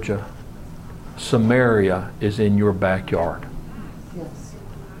in Georgia, Samaria is in your backyard. Yes.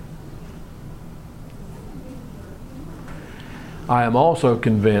 I am also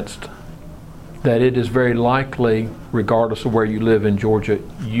convinced that it is very likely, regardless of where you live in Georgia,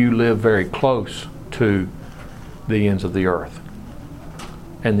 you live very close to the ends of the earth.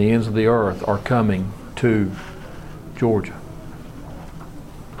 And the ends of the earth are coming to Georgia.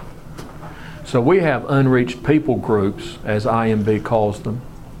 So we have unreached people groups, as IMB calls them,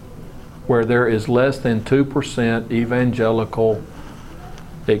 where there is less than 2% evangelical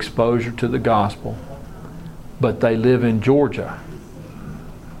exposure to the gospel, but they live in Georgia.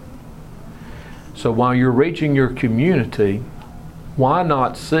 So while you're reaching your community, why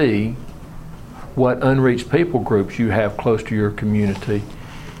not see what unreached people groups you have close to your community?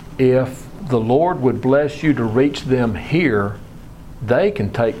 If the Lord would bless you to reach them here, they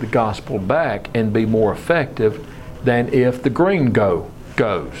can take the gospel back and be more effective than if the green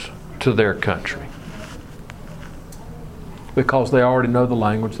goes to their country. Because they already know the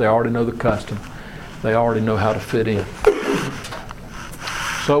language, they already know the custom, they already know how to fit in.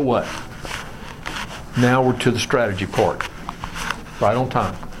 So what? Now we're to the strategy part. Right on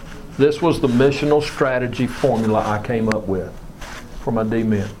time. This was the missional strategy formula I came up with for my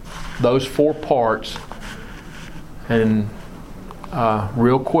D-men. Those 4 parts, and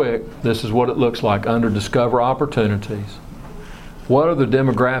real quick, this is what it looks like under Discover Opportunities. What are the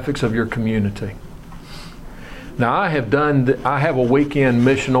demographics of your community? Now I have a weekend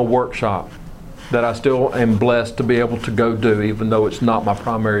missional workshop that I still am blessed to be able to go do, even though it's not my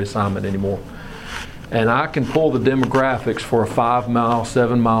primary assignment anymore. And I can pull the demographics for a 5-mile,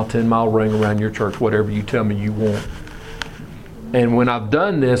 7-mile, 10-mile ring around your church, whatever you tell me you want. And when I've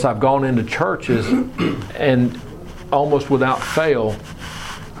done this, I've gone into churches and almost without fail,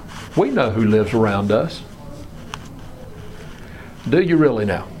 we know who lives around us. Do you really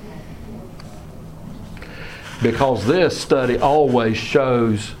now? Because this study always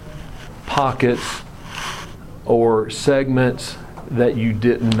shows pockets or segments that you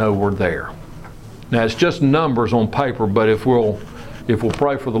didn't know were there. Now it's just numbers on paper, but if we'll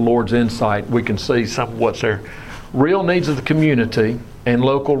pray for the Lord's insight, we can see some of what's there. Real needs of the community and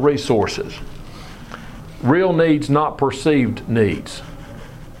local resources. Real needs, not perceived needs.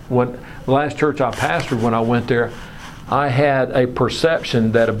 When the last church I pastored, when I went there, I had a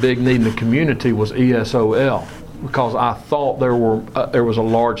perception that a big need in the community was ESOL because I thought there was a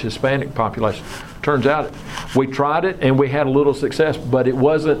large Hispanic population. Turns out we tried it and we had a little success, but it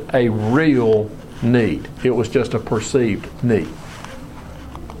wasn't a real need. It was just a perceived need.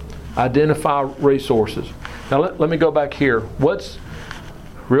 Identify resources. Now let me go back here.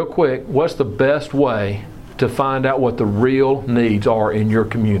 Real quick, what's the best way to find out what the real needs are in your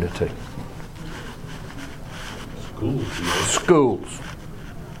community? Schools.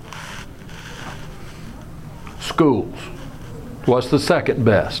 Schools. What's the second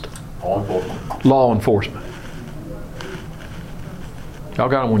best? Law enforcement. Y'all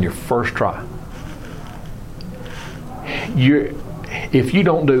got them on your first try. If you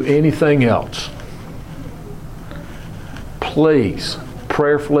don't do anything else, please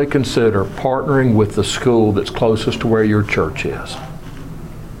prayerfully consider partnering with the school that's closest to where your church is.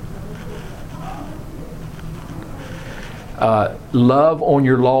 Love on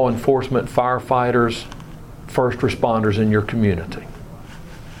your law enforcement, firefighters, first responders in your community.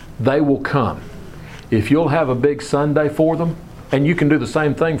 They will come. If you'll have a big Sunday for them, and you can do the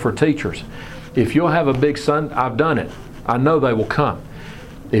same thing for teachers. If you'll have a big Sunday, I've done it. I know they will come.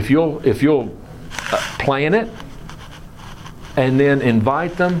 If you'll plan it and then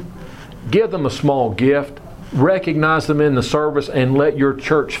invite them, give them a small gift, recognize them in the service, and let your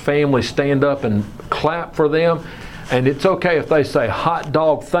church family stand up and clap for them. And it's okay if they say, hot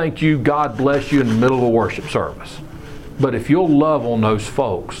dog, thank you, God bless you, in the middle of a worship service. But if you'll love on those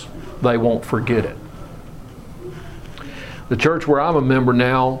folks, they won't forget it. The church where I'm a member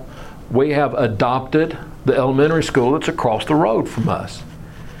now, we have adopted the elementary school that's across the road from us.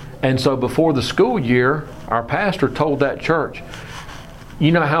 And so before the school year, our pastor told that church,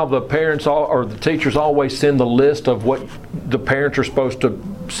 you know how the parents or the teachers always send the list of what the parents are supposed to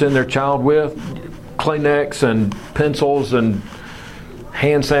send their child with? Kleenex and pencils and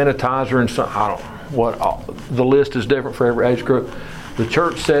hand sanitizer and so I don't know what the list is different for every age group. The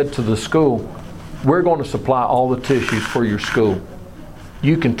church said to the school, we're going to supply all the tissues for your school.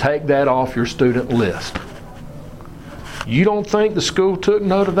 You can take that off your student list. You don't think the school took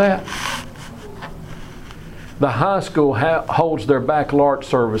note of that? The high school holds their baccalaureate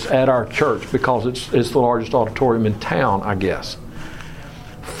service at our church because it's the largest auditorium in town, I guess.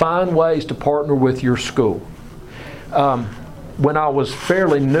 Find ways to partner with your school. When I was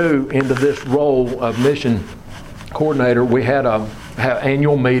fairly new into this role of mission coordinator, we had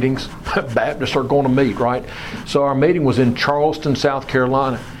annual meetings. Baptists are going to meet, right? So our meeting was in Charleston, South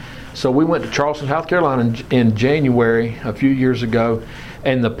Carolina. So we went to Charleston, South Carolina in January a few years ago,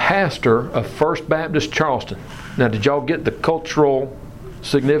 and the pastor of First Baptist Charleston. Now, did y'all get the cultural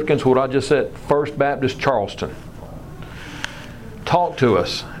significance of what I just said? First Baptist Charleston talked to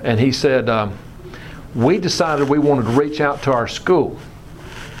us, and he said, we decided we wanted to reach out to our school.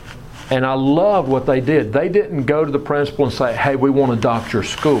 And I loved what they did. They didn't go to the principal and say, hey, we want to adopt your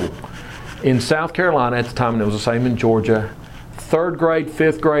school. In South Carolina at the time, and it was the same in Georgia, 3rd grade,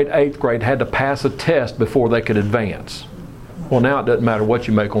 5th grade, 8th grade had to pass a test before they could advance. Well, now it doesn't matter what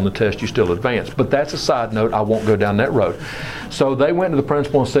you make on the test, you still advance. But that's a side note. I won't go down that road. So they went to the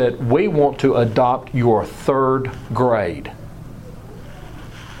principal and said, we want to adopt your 3rd grade.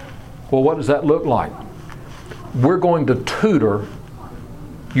 Well, what does that look like? We're going to tutor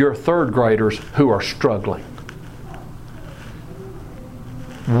your 3rd graders who are struggling.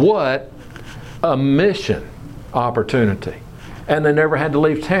 What a mission opportunity. And they never had to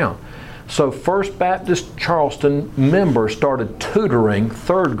leave town. So First Baptist Charleston members started tutoring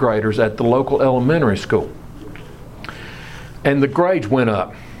 3rd graders at the local elementary school. And the grades went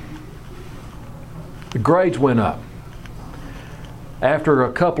up. The grades went up. After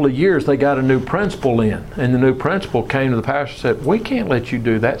a couple of years, they got a new principal in. And the new principal came to the pastor and said, we can't let you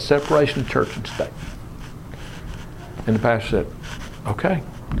do that, separation of church and state. And the pastor said, okay.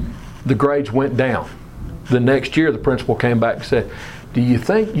 The grades went down. The next year, the principal came back and said, do you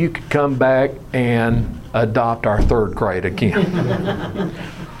think you could come back and adopt our 3rd grade again?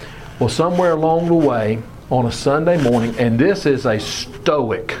 Well, somewhere along the way, on a Sunday morning, and this is a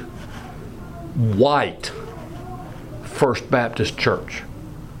stoic, white First Baptist church.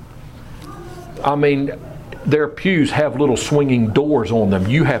 I mean, their pews have little swinging doors on them.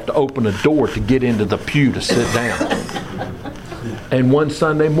 You have to open a door to get into the pew to sit down. And one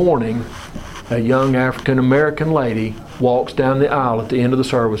Sunday morning, a young African American lady walks down the aisle at the end of the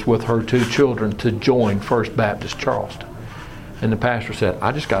service with her 2 children to join First Baptist Charleston. And the pastor said,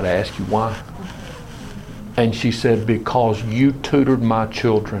 I just got to ask you why. And she said, because you tutored my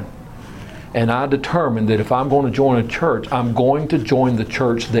children. And I determined that if I'm going to join a church, I'm going to join the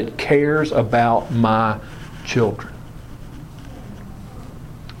church that cares about my children.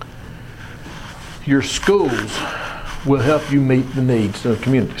 Your schools will help you meet the needs of the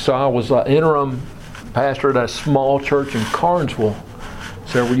community. So I was interim pastor at a small church in Carnesville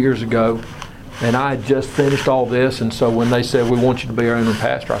several years ago, and I had just finished all this, and so when they said, we want you to be our interim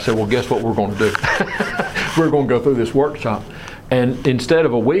pastor, I said, well, guess what we're going to do? We're going to go through this workshop. And instead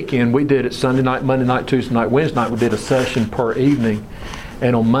of a weekend, we did it Sunday night, Monday night, Tuesday night, Wednesday night. We did a session per evening.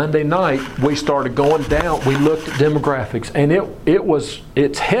 And on Monday night, we started going down. We looked at demographics, and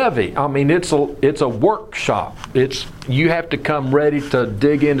it's heavy. I mean, it's a workshop. You have to come ready to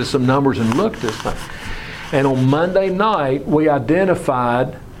dig into some numbers and look at this thing. And on Monday night, we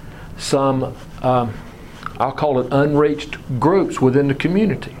identified some, I'll call it unreached groups within the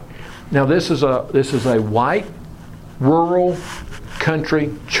community. Now, this is a white, rural,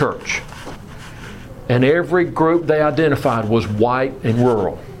 country church. And every group they identified was white and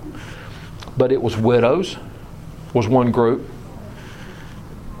rural. But it was widows, was one group.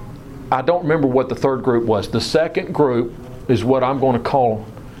 I don't remember what the third group was. The second group is what I'm going to call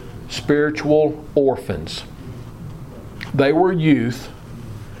spiritual orphans. They were youth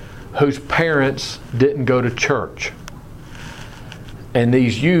whose parents didn't go to church. And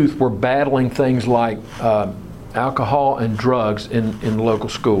these youth were battling things like alcohol and drugs in local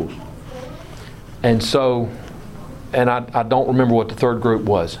schools. And so, and I don't remember what the third group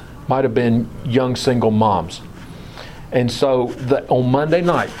was. Might have been young single moms. And so on Monday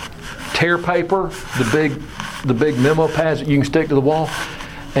night, tear paper, the big memo pads that you can stick to the wall.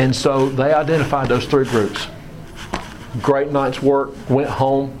 And so they identified those 3 groups. Great night's work, went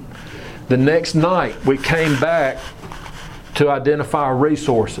home. The next night we came back to identify our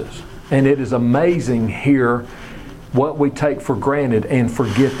resources. And it is amazing here what we take for granted and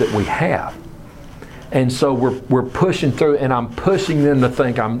forget that we have. And so we're pushing through, and I'm pushing them to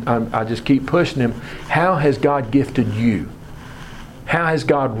think, I just keep pushing them. How has God gifted you? How has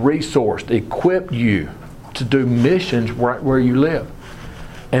God resourced, equipped you to do missions right where you live?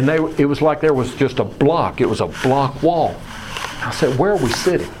 And it was like there was just a block. It was a block wall. I said, where are we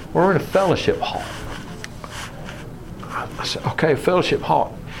sitting? We're in a fellowship hall. I said, okay, fellowship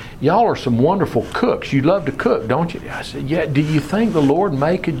hall. Y'all are some wonderful cooks. You love to cook, don't you? I said, yeah. Do you think the Lord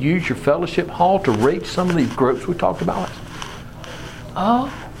may could use your fellowship hall to reach some of these groups we talked about?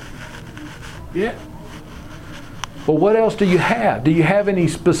 Oh, yeah. Well, what else do you have? Do you have any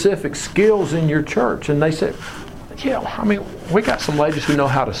specific skills in your church? And they said, yeah, I mean, we got some ladies who know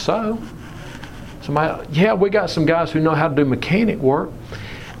how to sew. We got some guys who know how to do mechanic work.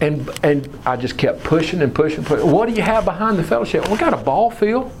 And I just kept pushing and pushing. What do you have behind the fellowship? We got a ball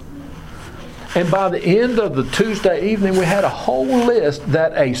field. And by the end of the Tuesday evening, we had a whole list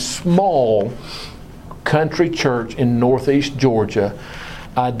that a small country church in northeast Georgia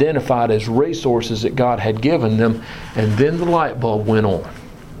identified as resources that God had given them. And then the light bulb went on.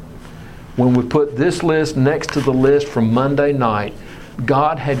 When we put this list next to the list from Monday night,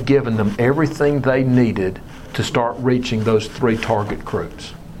 God had given them everything they needed to start reaching those 3 target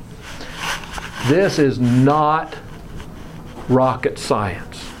groups. This is not rocket science.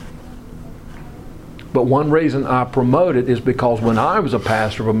 But one reason I promote it is because when I was a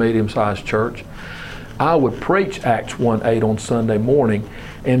pastor of a medium-sized church, I would preach Acts 1:8 on Sunday morning,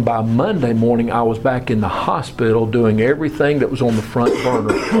 and by Monday morning I was back in the hospital doing everything that was on the front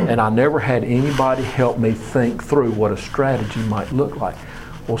burner, and I never had anybody help me think through what a strategy might look like.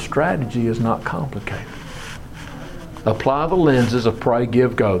 Well, strategy is not complicated. Apply the lenses of pray,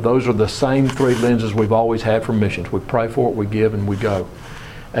 give, go. Those are the same 3 lenses we've always had for missions. We pray for it, we give, and we go.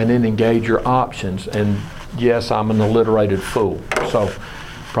 And then engage your options. And yes, I'm an alliterated fool. So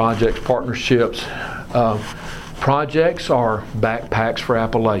projects, partnerships. Projects are backpacks for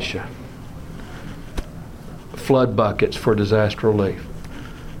Appalachia. Flood buckets for disaster relief.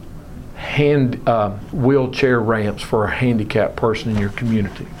 Wheelchair ramps for a handicapped person in your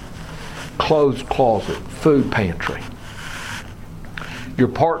community. Clothes closet, food pantry. Your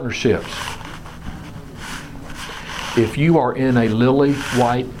partnerships. If you are in a lily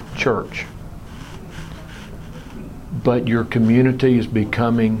white church, but your community is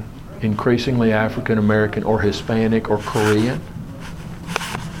becoming increasingly African American or Hispanic or Korean,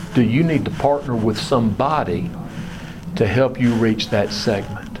 do you need to partner with somebody to help you reach that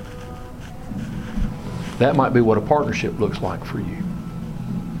segment? That might be what a partnership looks like for you.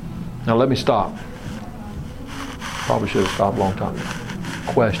 Now let me stop. Probably should have stopped a long time ago.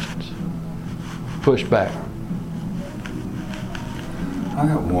 Questions? Pushback? I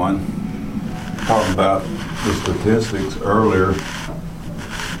got one. Talking about the statistics earlier.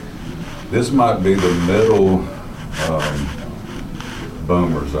 This might be the middle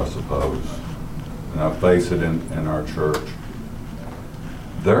boomers, I suppose, and I face it in our church.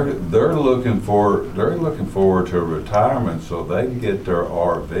 They're looking forward to retirement so they can get their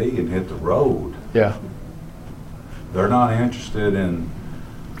RV and hit the road. Yeah. They're not interested in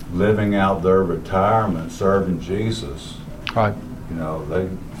living out their retirement serving Jesus. Right. You know,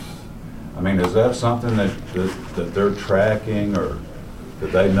 is that something that they're tracking, or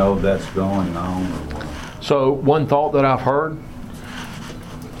that they know that's going on, or what? So one thought that I've heard,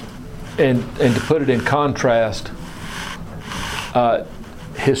 and to put it in contrast,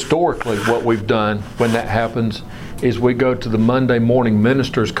 historically what we've done when that happens is we go to the Monday morning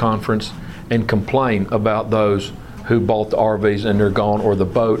ministers conference and complain about those who bought the RVs and they're gone, or the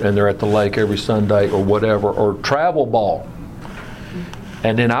boat and they're at the lake every Sunday, or whatever, or travel ball.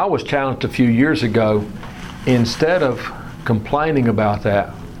 And then I was challenged a few years ago, instead of complaining about that,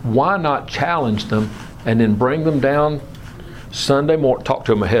 why not challenge them and then bring them down Sunday morning, talk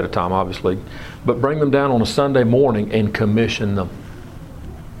to them ahead of time obviously, but bring them down on a Sunday morning and commission them.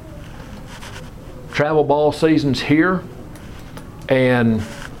 Travel ball season's here, and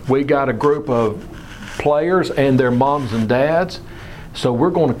we got a group of players and their moms and dads, so we're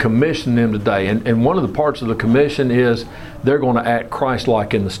going to commission them today. And one of the parts of the commission is they're going to act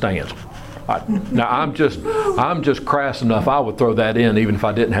Christ-like in the stands. Now I'm just crass enough, I would throw that in even if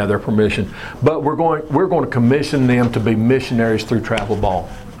I didn't have their permission. But we're going to commission them to be missionaries through travel ball.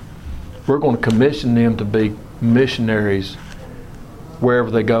 We're going to commission them to be missionaries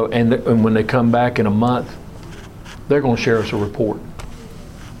wherever they go, and when they come back in a month, they're going to share us a report.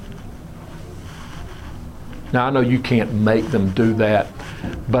 Now I know you can't make them do that,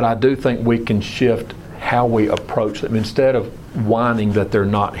 but I do think we can shift how we approach them. Instead of whining that they're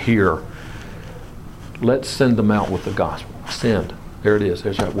not here, let's send them out with the gospel. Send. There it is.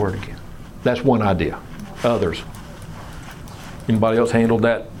 There's that word again. That's one idea. Others. Anybody else handled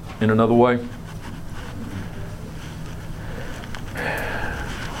that in another way?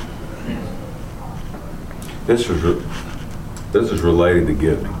 This is related to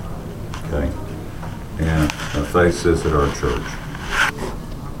giving, okay? And I face this at our church.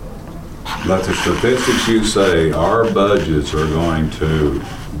 Like the statistics you say, our budgets are going to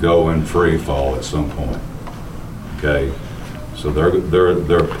go in free fall at some point, okay? So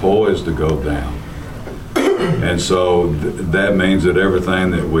they're poised to go down. And so that means that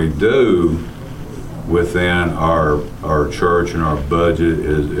everything that we do within our church and our budget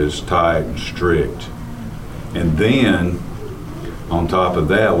is tight and strict. And then, on top of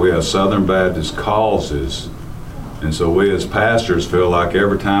that, we have Southern Baptist causes. And so we as pastors feel like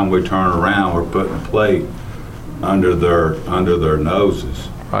every time we turn around, we're putting a plate under their noses.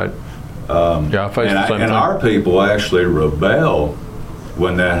 Right. Yeah, I face the same thing. And our people actually rebel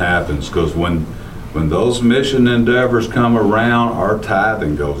when that happens, because when those mission endeavors come around, our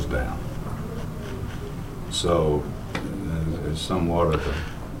tithing goes down. So it's somewhat of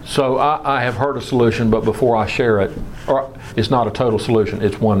a... So I have heard a solution, but before I share it, or it's not a total solution,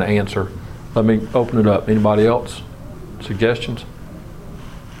 it's one answer. Let me open it up. Anybody else? Suggestions?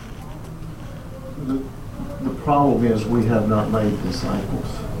 The problem is we have not made disciples.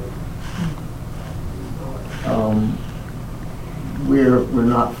 We're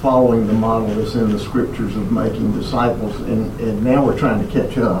not following the model that's in the scriptures of making disciples, and now we're trying to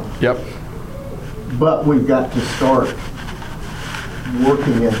catch up. Yep. But we've got to start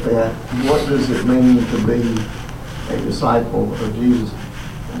working at that. What does it mean to be a disciple of Jesus?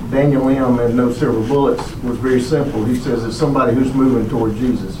 Daniel M. in No Silver Bullets was very simple. He says it's somebody who's moving toward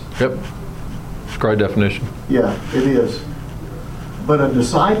Jesus. Yep. It's a great definition. Yeah, it is. But a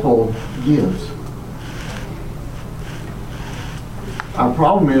disciple gives. Our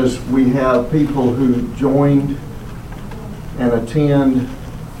problem is we have people who joined and attend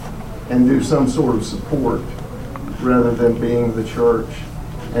and do some sort of support rather than being the church,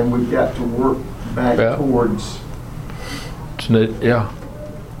 and we've got to work back towards. Yeah,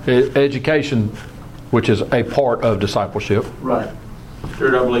 education, which is a part of discipleship. Right.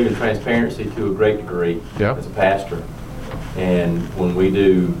 Stuart, I believe in transparency to a great degree as a pastor, and when we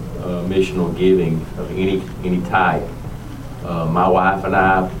do missional giving of any type, my wife and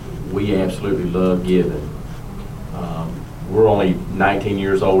I, we absolutely love giving. We're only 19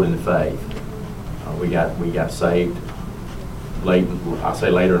 years old in the faith. We got saved late. I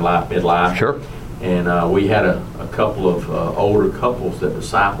say later in life, midlife. Sure. And we had a couple of older couples that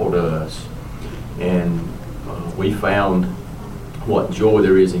discipled us, and we found what joy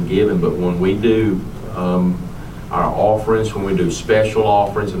there is in giving. But when we do our offerings, when we do special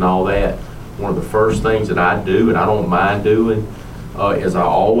offerings and all that, one of the first things that I do, and I don't mind doing, is I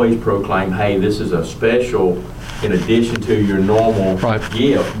always proclaim, hey, this is a special in addition to your normal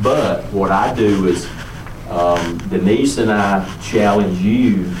gift. But what I do is Denise and I challenge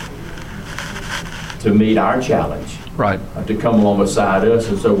you to meet our challenge. Right. To come along beside us.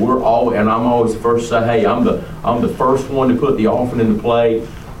 And so we're all, and I'm always the first to say, hey, I'm the first one to put the offering into play,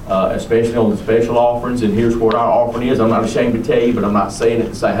 especially on the special offerings, and here's what our offering is. I'm not ashamed to tell you, but I'm not saying it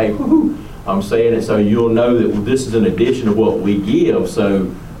to say, hey, woo-hoo. I'm saying it so you'll know that this is an addition of what we give.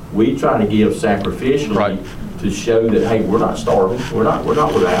 So we try to give sacrificially to show that, hey, we're not starving, we're not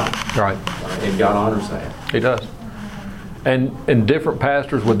without. Right. And God honors that. He does. And different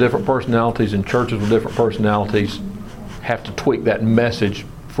pastors with different personalities and churches with different personalities have to tweak that message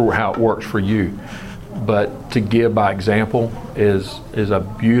for how it works for you. But to give by example is a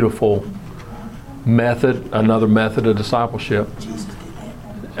beautiful method, another method of discipleship.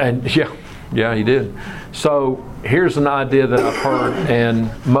 And yeah, he did. So here's an idea that I've heard, and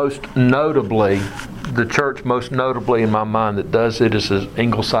most notably, the church most notably in my mind that does it is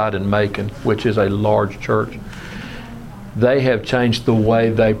Ingleside and Macon, which is a large church. They have changed the way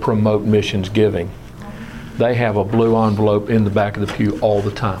they promote missions giving. They have a blue envelope in the back of the pew all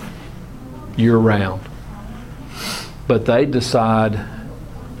the time, year round. But they decide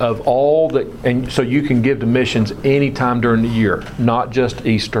of all that, and so you can give to missions anytime during the year, not just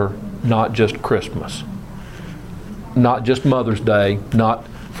Easter, not just Christmas, not just Mother's Day, not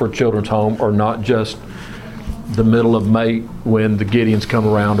for Children's Home, or not just the middle of May when the Gideons come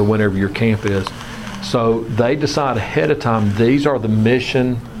around or whenever your camp is. So they decide ahead of time, these are the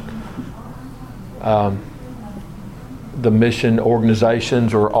mission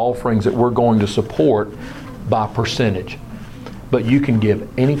organizations or offerings that we're going to support by percentage. But you can give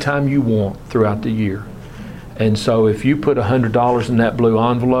anytime you want throughout the year. And so if you put $100 in that blue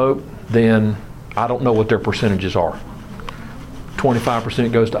envelope, then I don't know what their percentages are.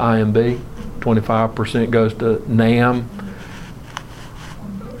 25% goes to IMB, 25% goes to NAM.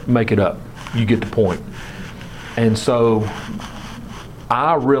 Make it up. You get the point. And so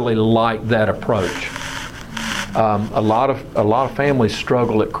I really like that approach. A lot of families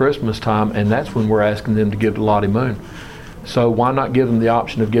struggle at Christmas time, and that's when we're asking them to give to Lottie Moon. So why not give them the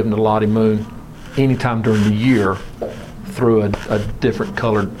option of giving to Lottie Moon anytime during the year through a different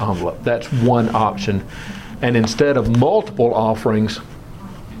colored envelope? That's one option. And instead of multiple offerings,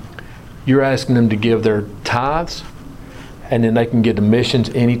 you're asking them to give their tithes, and then they can get to missions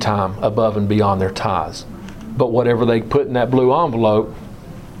anytime above and beyond their tithes. But whatever they put in that blue envelope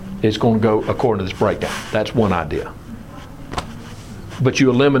is going to go according to this breakdown. That's one idea. But you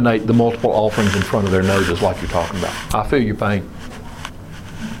eliminate the multiple offerings in front of their noses like you're talking about. I feel your pain.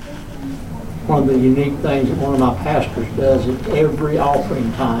 One of the unique things that one of my pastors does is every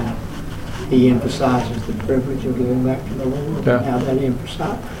offering time, he emphasizes the privilege of giving back to the Lord. Yeah. And how that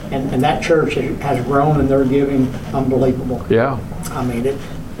emphasizes. And that church has grown in their giving unbelievable. Yeah. I mean,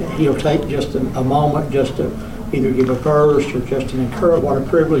 he'll take just a moment just to either give a verse or just to encourage what a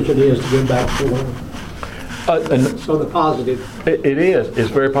privilege it is to give back to the Lord. And so the positive. It is. It's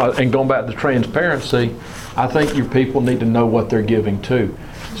very positive. And going back to transparency, I think your people need to know what they're giving to.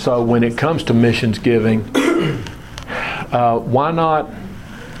 So when it comes to missions giving, why not,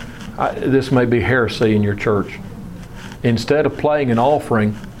 this may be heresy in your church, instead of playing an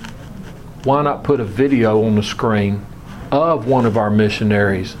offering, why not put a video on the screen of one of our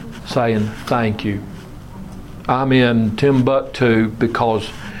missionaries saying, thank you. I'm in Timbuktu because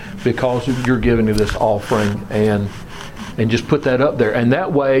you're giving to this offering, and just put that up there. And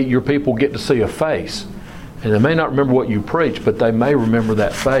that way your people get to see a face. And they may not remember what you preach, but they may remember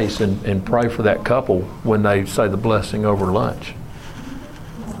that face and pray for that couple when they say the blessing over lunch.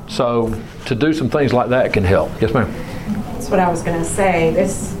 So to do some things like that can help. Yes, ma'am. That's what I was going to say.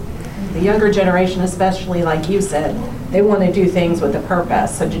 The younger generation, especially like you said, they want to do things with a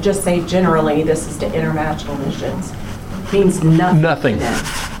purpose. So to just say generally this is to international missions means nothing. Nothing. To them.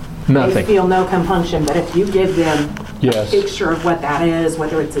 Nothing. They feel no compunction, but if you give them yes. a picture of what that is,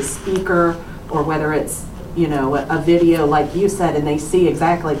 whether it's a speaker or whether it's a video like you said, and they see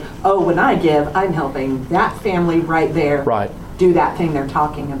exactly, oh, when I give, I'm helping that family right there do that thing they're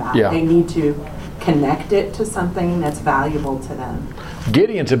talking about. Yeah. They need to connect it to something that's valuable to them.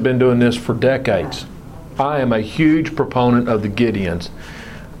 Gideons have been doing this for decades. I am a huge proponent of the Gideons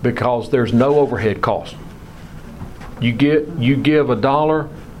because there's no overhead cost. You give $1,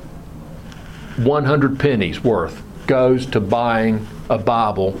 100 pennies worth goes to buying a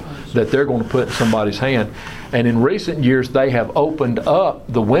Bible that they're going to put in somebody's hand. And in recent years, they have opened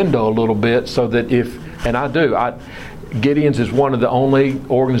up the window a little bit so that Gideon's is one of the only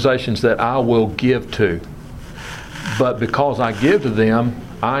organizations that I will give to. But because I give to them,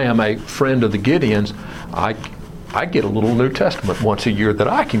 I am a friend of the Gideons, I get a little New Testament once a year that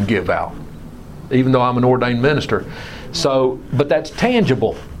I can give out, even though I'm an ordained minister. So, but that's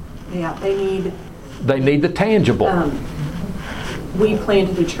tangible. Yeah, they need the tangible. We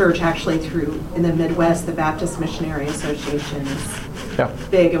planted a church actually in the Midwest. The Baptist Missionary Association is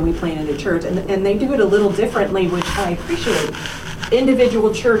big, and we planted a church. And they do it a little differently, which I appreciate.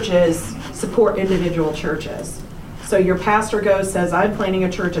 Individual churches support individual churches. So your pastor says, I'm planting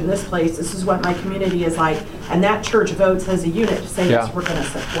a church in this place. This is what my community is like. And that church votes as a unit to say, yes, we're going to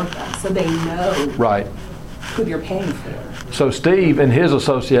support them. So they know who you're paying for. So Steve and his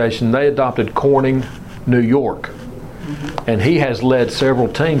association, they adopted Corning, New York. And he has led several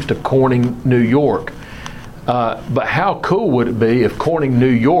teams to Corning, New York. But how cool would it be if Corning, New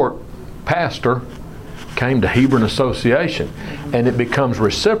York pastor came to Hebron Association and it becomes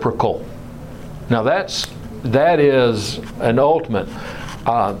reciprocal? Now that is an ultimate.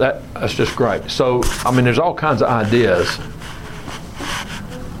 That's just great. So, I mean, there's all kinds of ideas.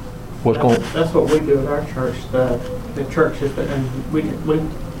 That's what we do at our church. The church is, and we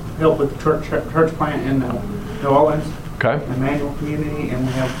help with the church plant in New Orleans, Emmanuel community, and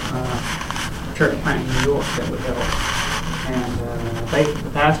we have a church plant in New York that we help. And the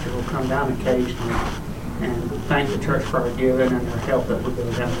pastor will come down occasionally and thank the church for our giving and their help that we go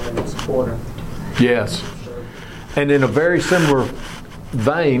down there and support them. Yes. And in a very similar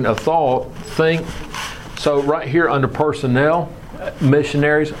vein of thought, so right here under personnel,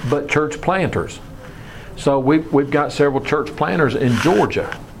 missionaries, but church planters. So we've got several church planters in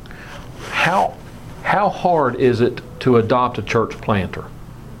Georgia. How hard is it to adopt a church planter?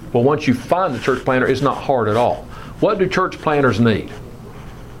 Well, once you find the church planter, it's not hard at all. What do church planters need?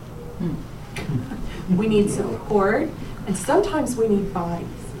 We need support, and sometimes we need bodies.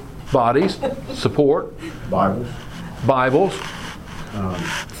 Bodies, support, Bibles.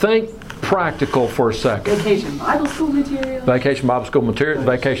 Think practical for a second. Vacation Bible School material. Vacation Bible School material.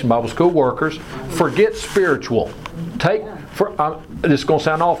 Vacation Bible School workers. Forget spiritual. This is going to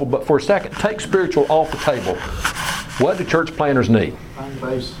sound awful, but for a second, take spiritual off the table. What do church planters need?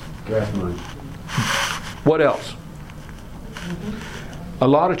 Base, gas money. What else? A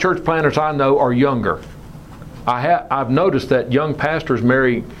lot of church planters I know are younger. I've noticed that young pastors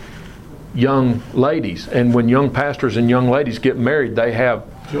marry young ladies, and when young pastors and young ladies get married, they have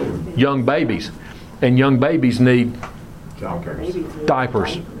young babies, and young babies need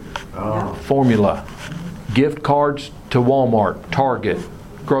diapers, formula, gift cards to Walmart, Target,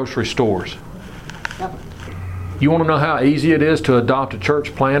 grocery stores. You want to know how easy it is to adopt a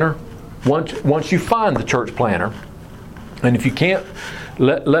church planter? Once you find the church planter, and if you can't,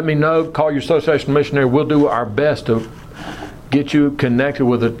 let me know, call your association missionary. We'll do our best to get you connected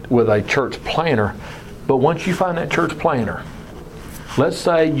with a church planter. But once you find that church planter, let's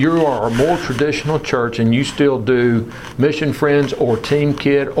say you are a more traditional church and you still do Mission Friends or Team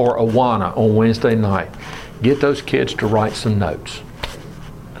Kid or Awana on Wednesday night. Get those kids to write some notes.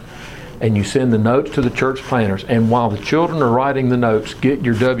 And you send the notes to the church planters. And while the children are writing the notes, get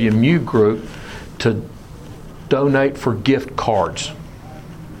your WMU group to donate for gift cards.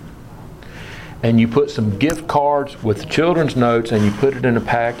 And you put some gift cards with the children's notes and you put it in a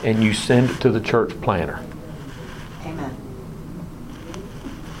pack and you send it to the church planter. Amen.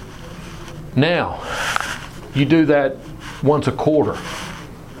 Now, you do that once a quarter.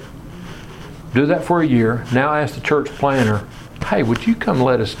 Do that for a year. Now ask the church planter, hey, would you come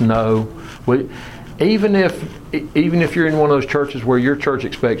let us know? Even if you're in one of those churches where your church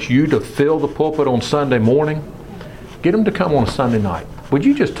expects you to fill the pulpit on Sunday morning, get them to come on a Sunday night. Would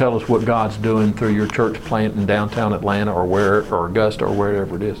you just tell us what God's doing through your church plant in downtown Atlanta or Augusta or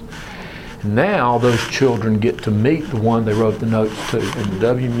wherever it is? Now those children get to meet the one they wrote the notes to, and the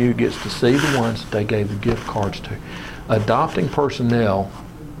WMU gets to see the ones they gave the gift cards to. Adopting personnel,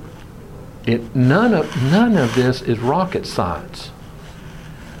 none of this is rocket science.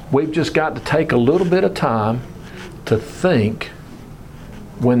 We've just got to take a little bit of time to think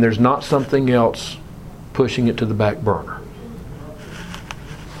when there's not something else pushing it to the back burner.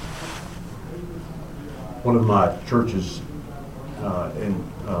 One of my churches in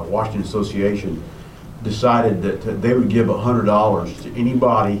Washington Association decided that they would give $100 to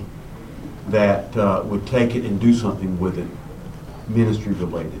anybody that would take it and do something with it, ministry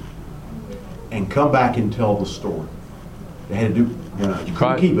related, and come back and tell the story. They had to do, you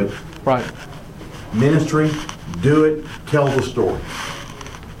couldn't keep it. Right. ministry, do it, tell the story.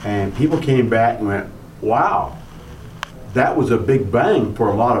 And people came back and went, wow, that was a big bang for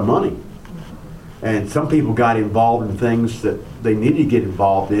a lot of money. And some people got involved in things that they needed to get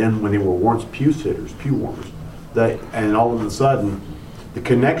involved in when they were once pew sitters, pew warmers. And all of a sudden, the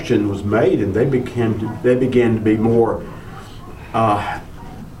connection was made, and they began to be more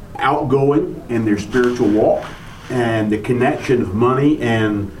outgoing in their spiritual walk, and the connection of money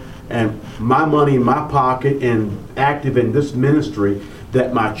and my money in my pocket and active in this ministry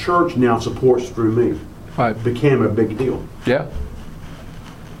that my church now supports through me. Right. Became a big deal. Yeah.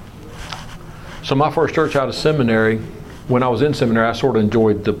 So my first church out of seminary, when I was in seminary, I sort of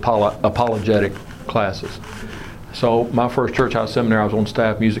enjoyed the apologetic classes. So my first church out of seminary, I was on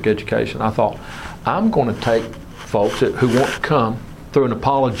staff music education. I thought, I'm going to take folks who want to come through an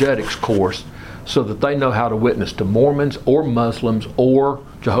apologetics course so that they know how to witness to Mormons or Muslims or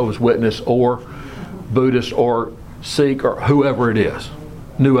Jehovah's Witness or Buddhists or Sikh or whoever it is,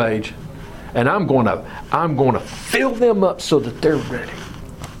 New Age. And I'm going to fill them up so that they're ready,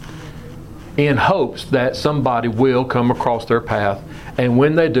 in hopes that somebody will come across their path, and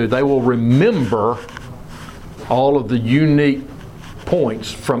when they do, they will remember all of the unique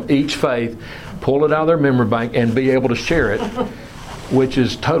points from each faith, pull it out of their memory bank, and be able to share it, which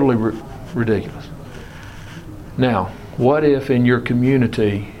is totally ridiculous. Now, what if in your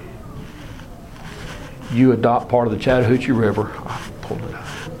community you adopt part of the Chattahoochee River? I'll pull it out.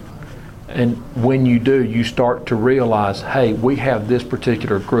 And when you do, you start to realize, hey, we have this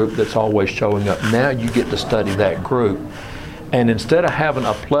particular group that's always showing up. Now you get to study that group. And instead of having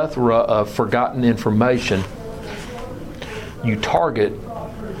a plethora of forgotten information, you target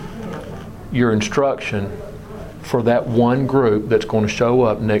your instruction for that one group that's going to show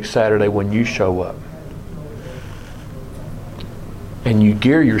up next Saturday when you show up. And you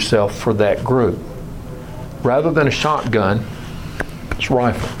gear yourself for that group. Rather than a shotgun, it's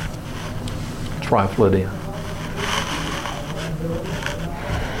rifle. Rifle it in.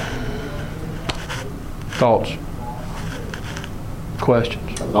 Thoughts?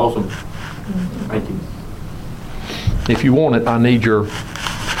 Questions? That was awesome. Thank you. If you want it, I need your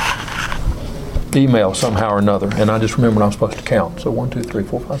email somehow or another. And I just remembered I'm supposed to count. So 1, 2, 3,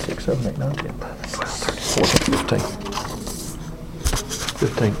 4, 5, 6, 7, 8, 9, 10, 11, 12, 13, 14,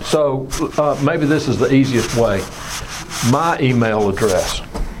 15. So maybe this is the easiest way. My email address.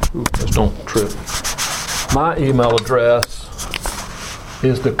 Ooh, just don't trip. My email address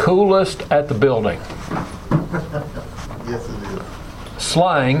is the coolest at the building. Yes, it is.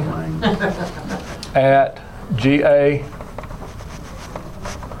 Slang at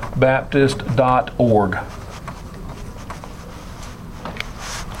gabaptist.org.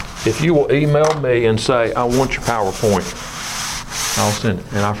 If you will email me and say, I want your PowerPoint, I'll send it.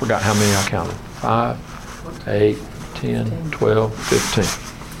 And I forgot how many I counted. 5, 8, 10, 12, 15.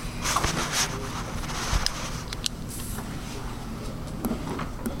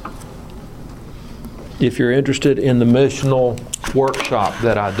 If you're interested in the missional workshop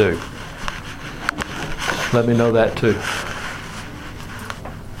that I do, let me know that too.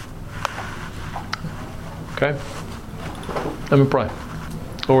 Okay? Let me pray.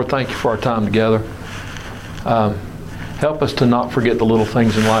 Lord, thank you for our time together. Help us to not forget the little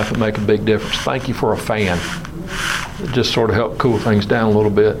things in life that make a big difference. Thank you for a fan. It just sort of helped cool things down a little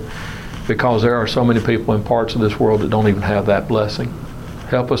bit, because there are so many people in parts of this world that don't even have that blessing.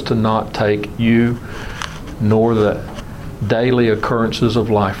 Help us to not take you nor the daily occurrences of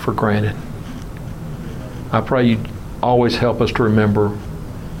life for granted. I pray you always help us to remember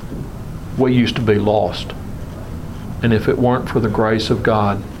we used to be lost. And if it weren't for the grace of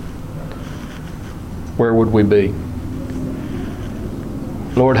God, where would we be?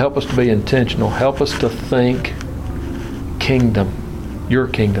 Lord, help us to be intentional. Help us to think kingdom, your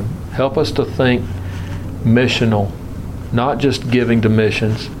kingdom. Help us to think missional, not just giving to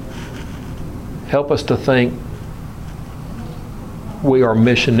missions. Help us to think we are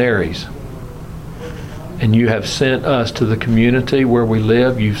missionaries. And you have sent us to the community where we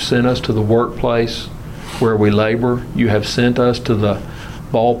live. You've sent us to the workplace where we labor. You have sent us to the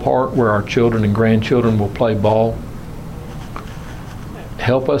ballpark where our children and grandchildren will play ball.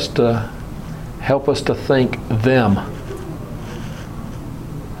 Help us to think them.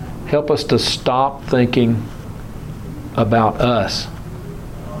 Help us to stop thinking about us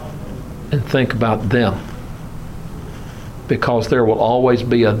and think about them, because there will always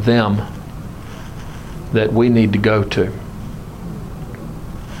be a them that we need to go to.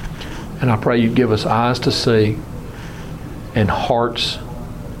 And I pray you give us eyes to see and hearts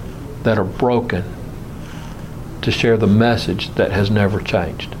that are broken to share the message that has never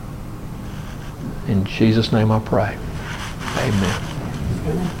changed. In Jesus' name I pray. Amen.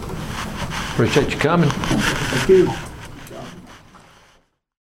 Appreciate you coming. Thank you.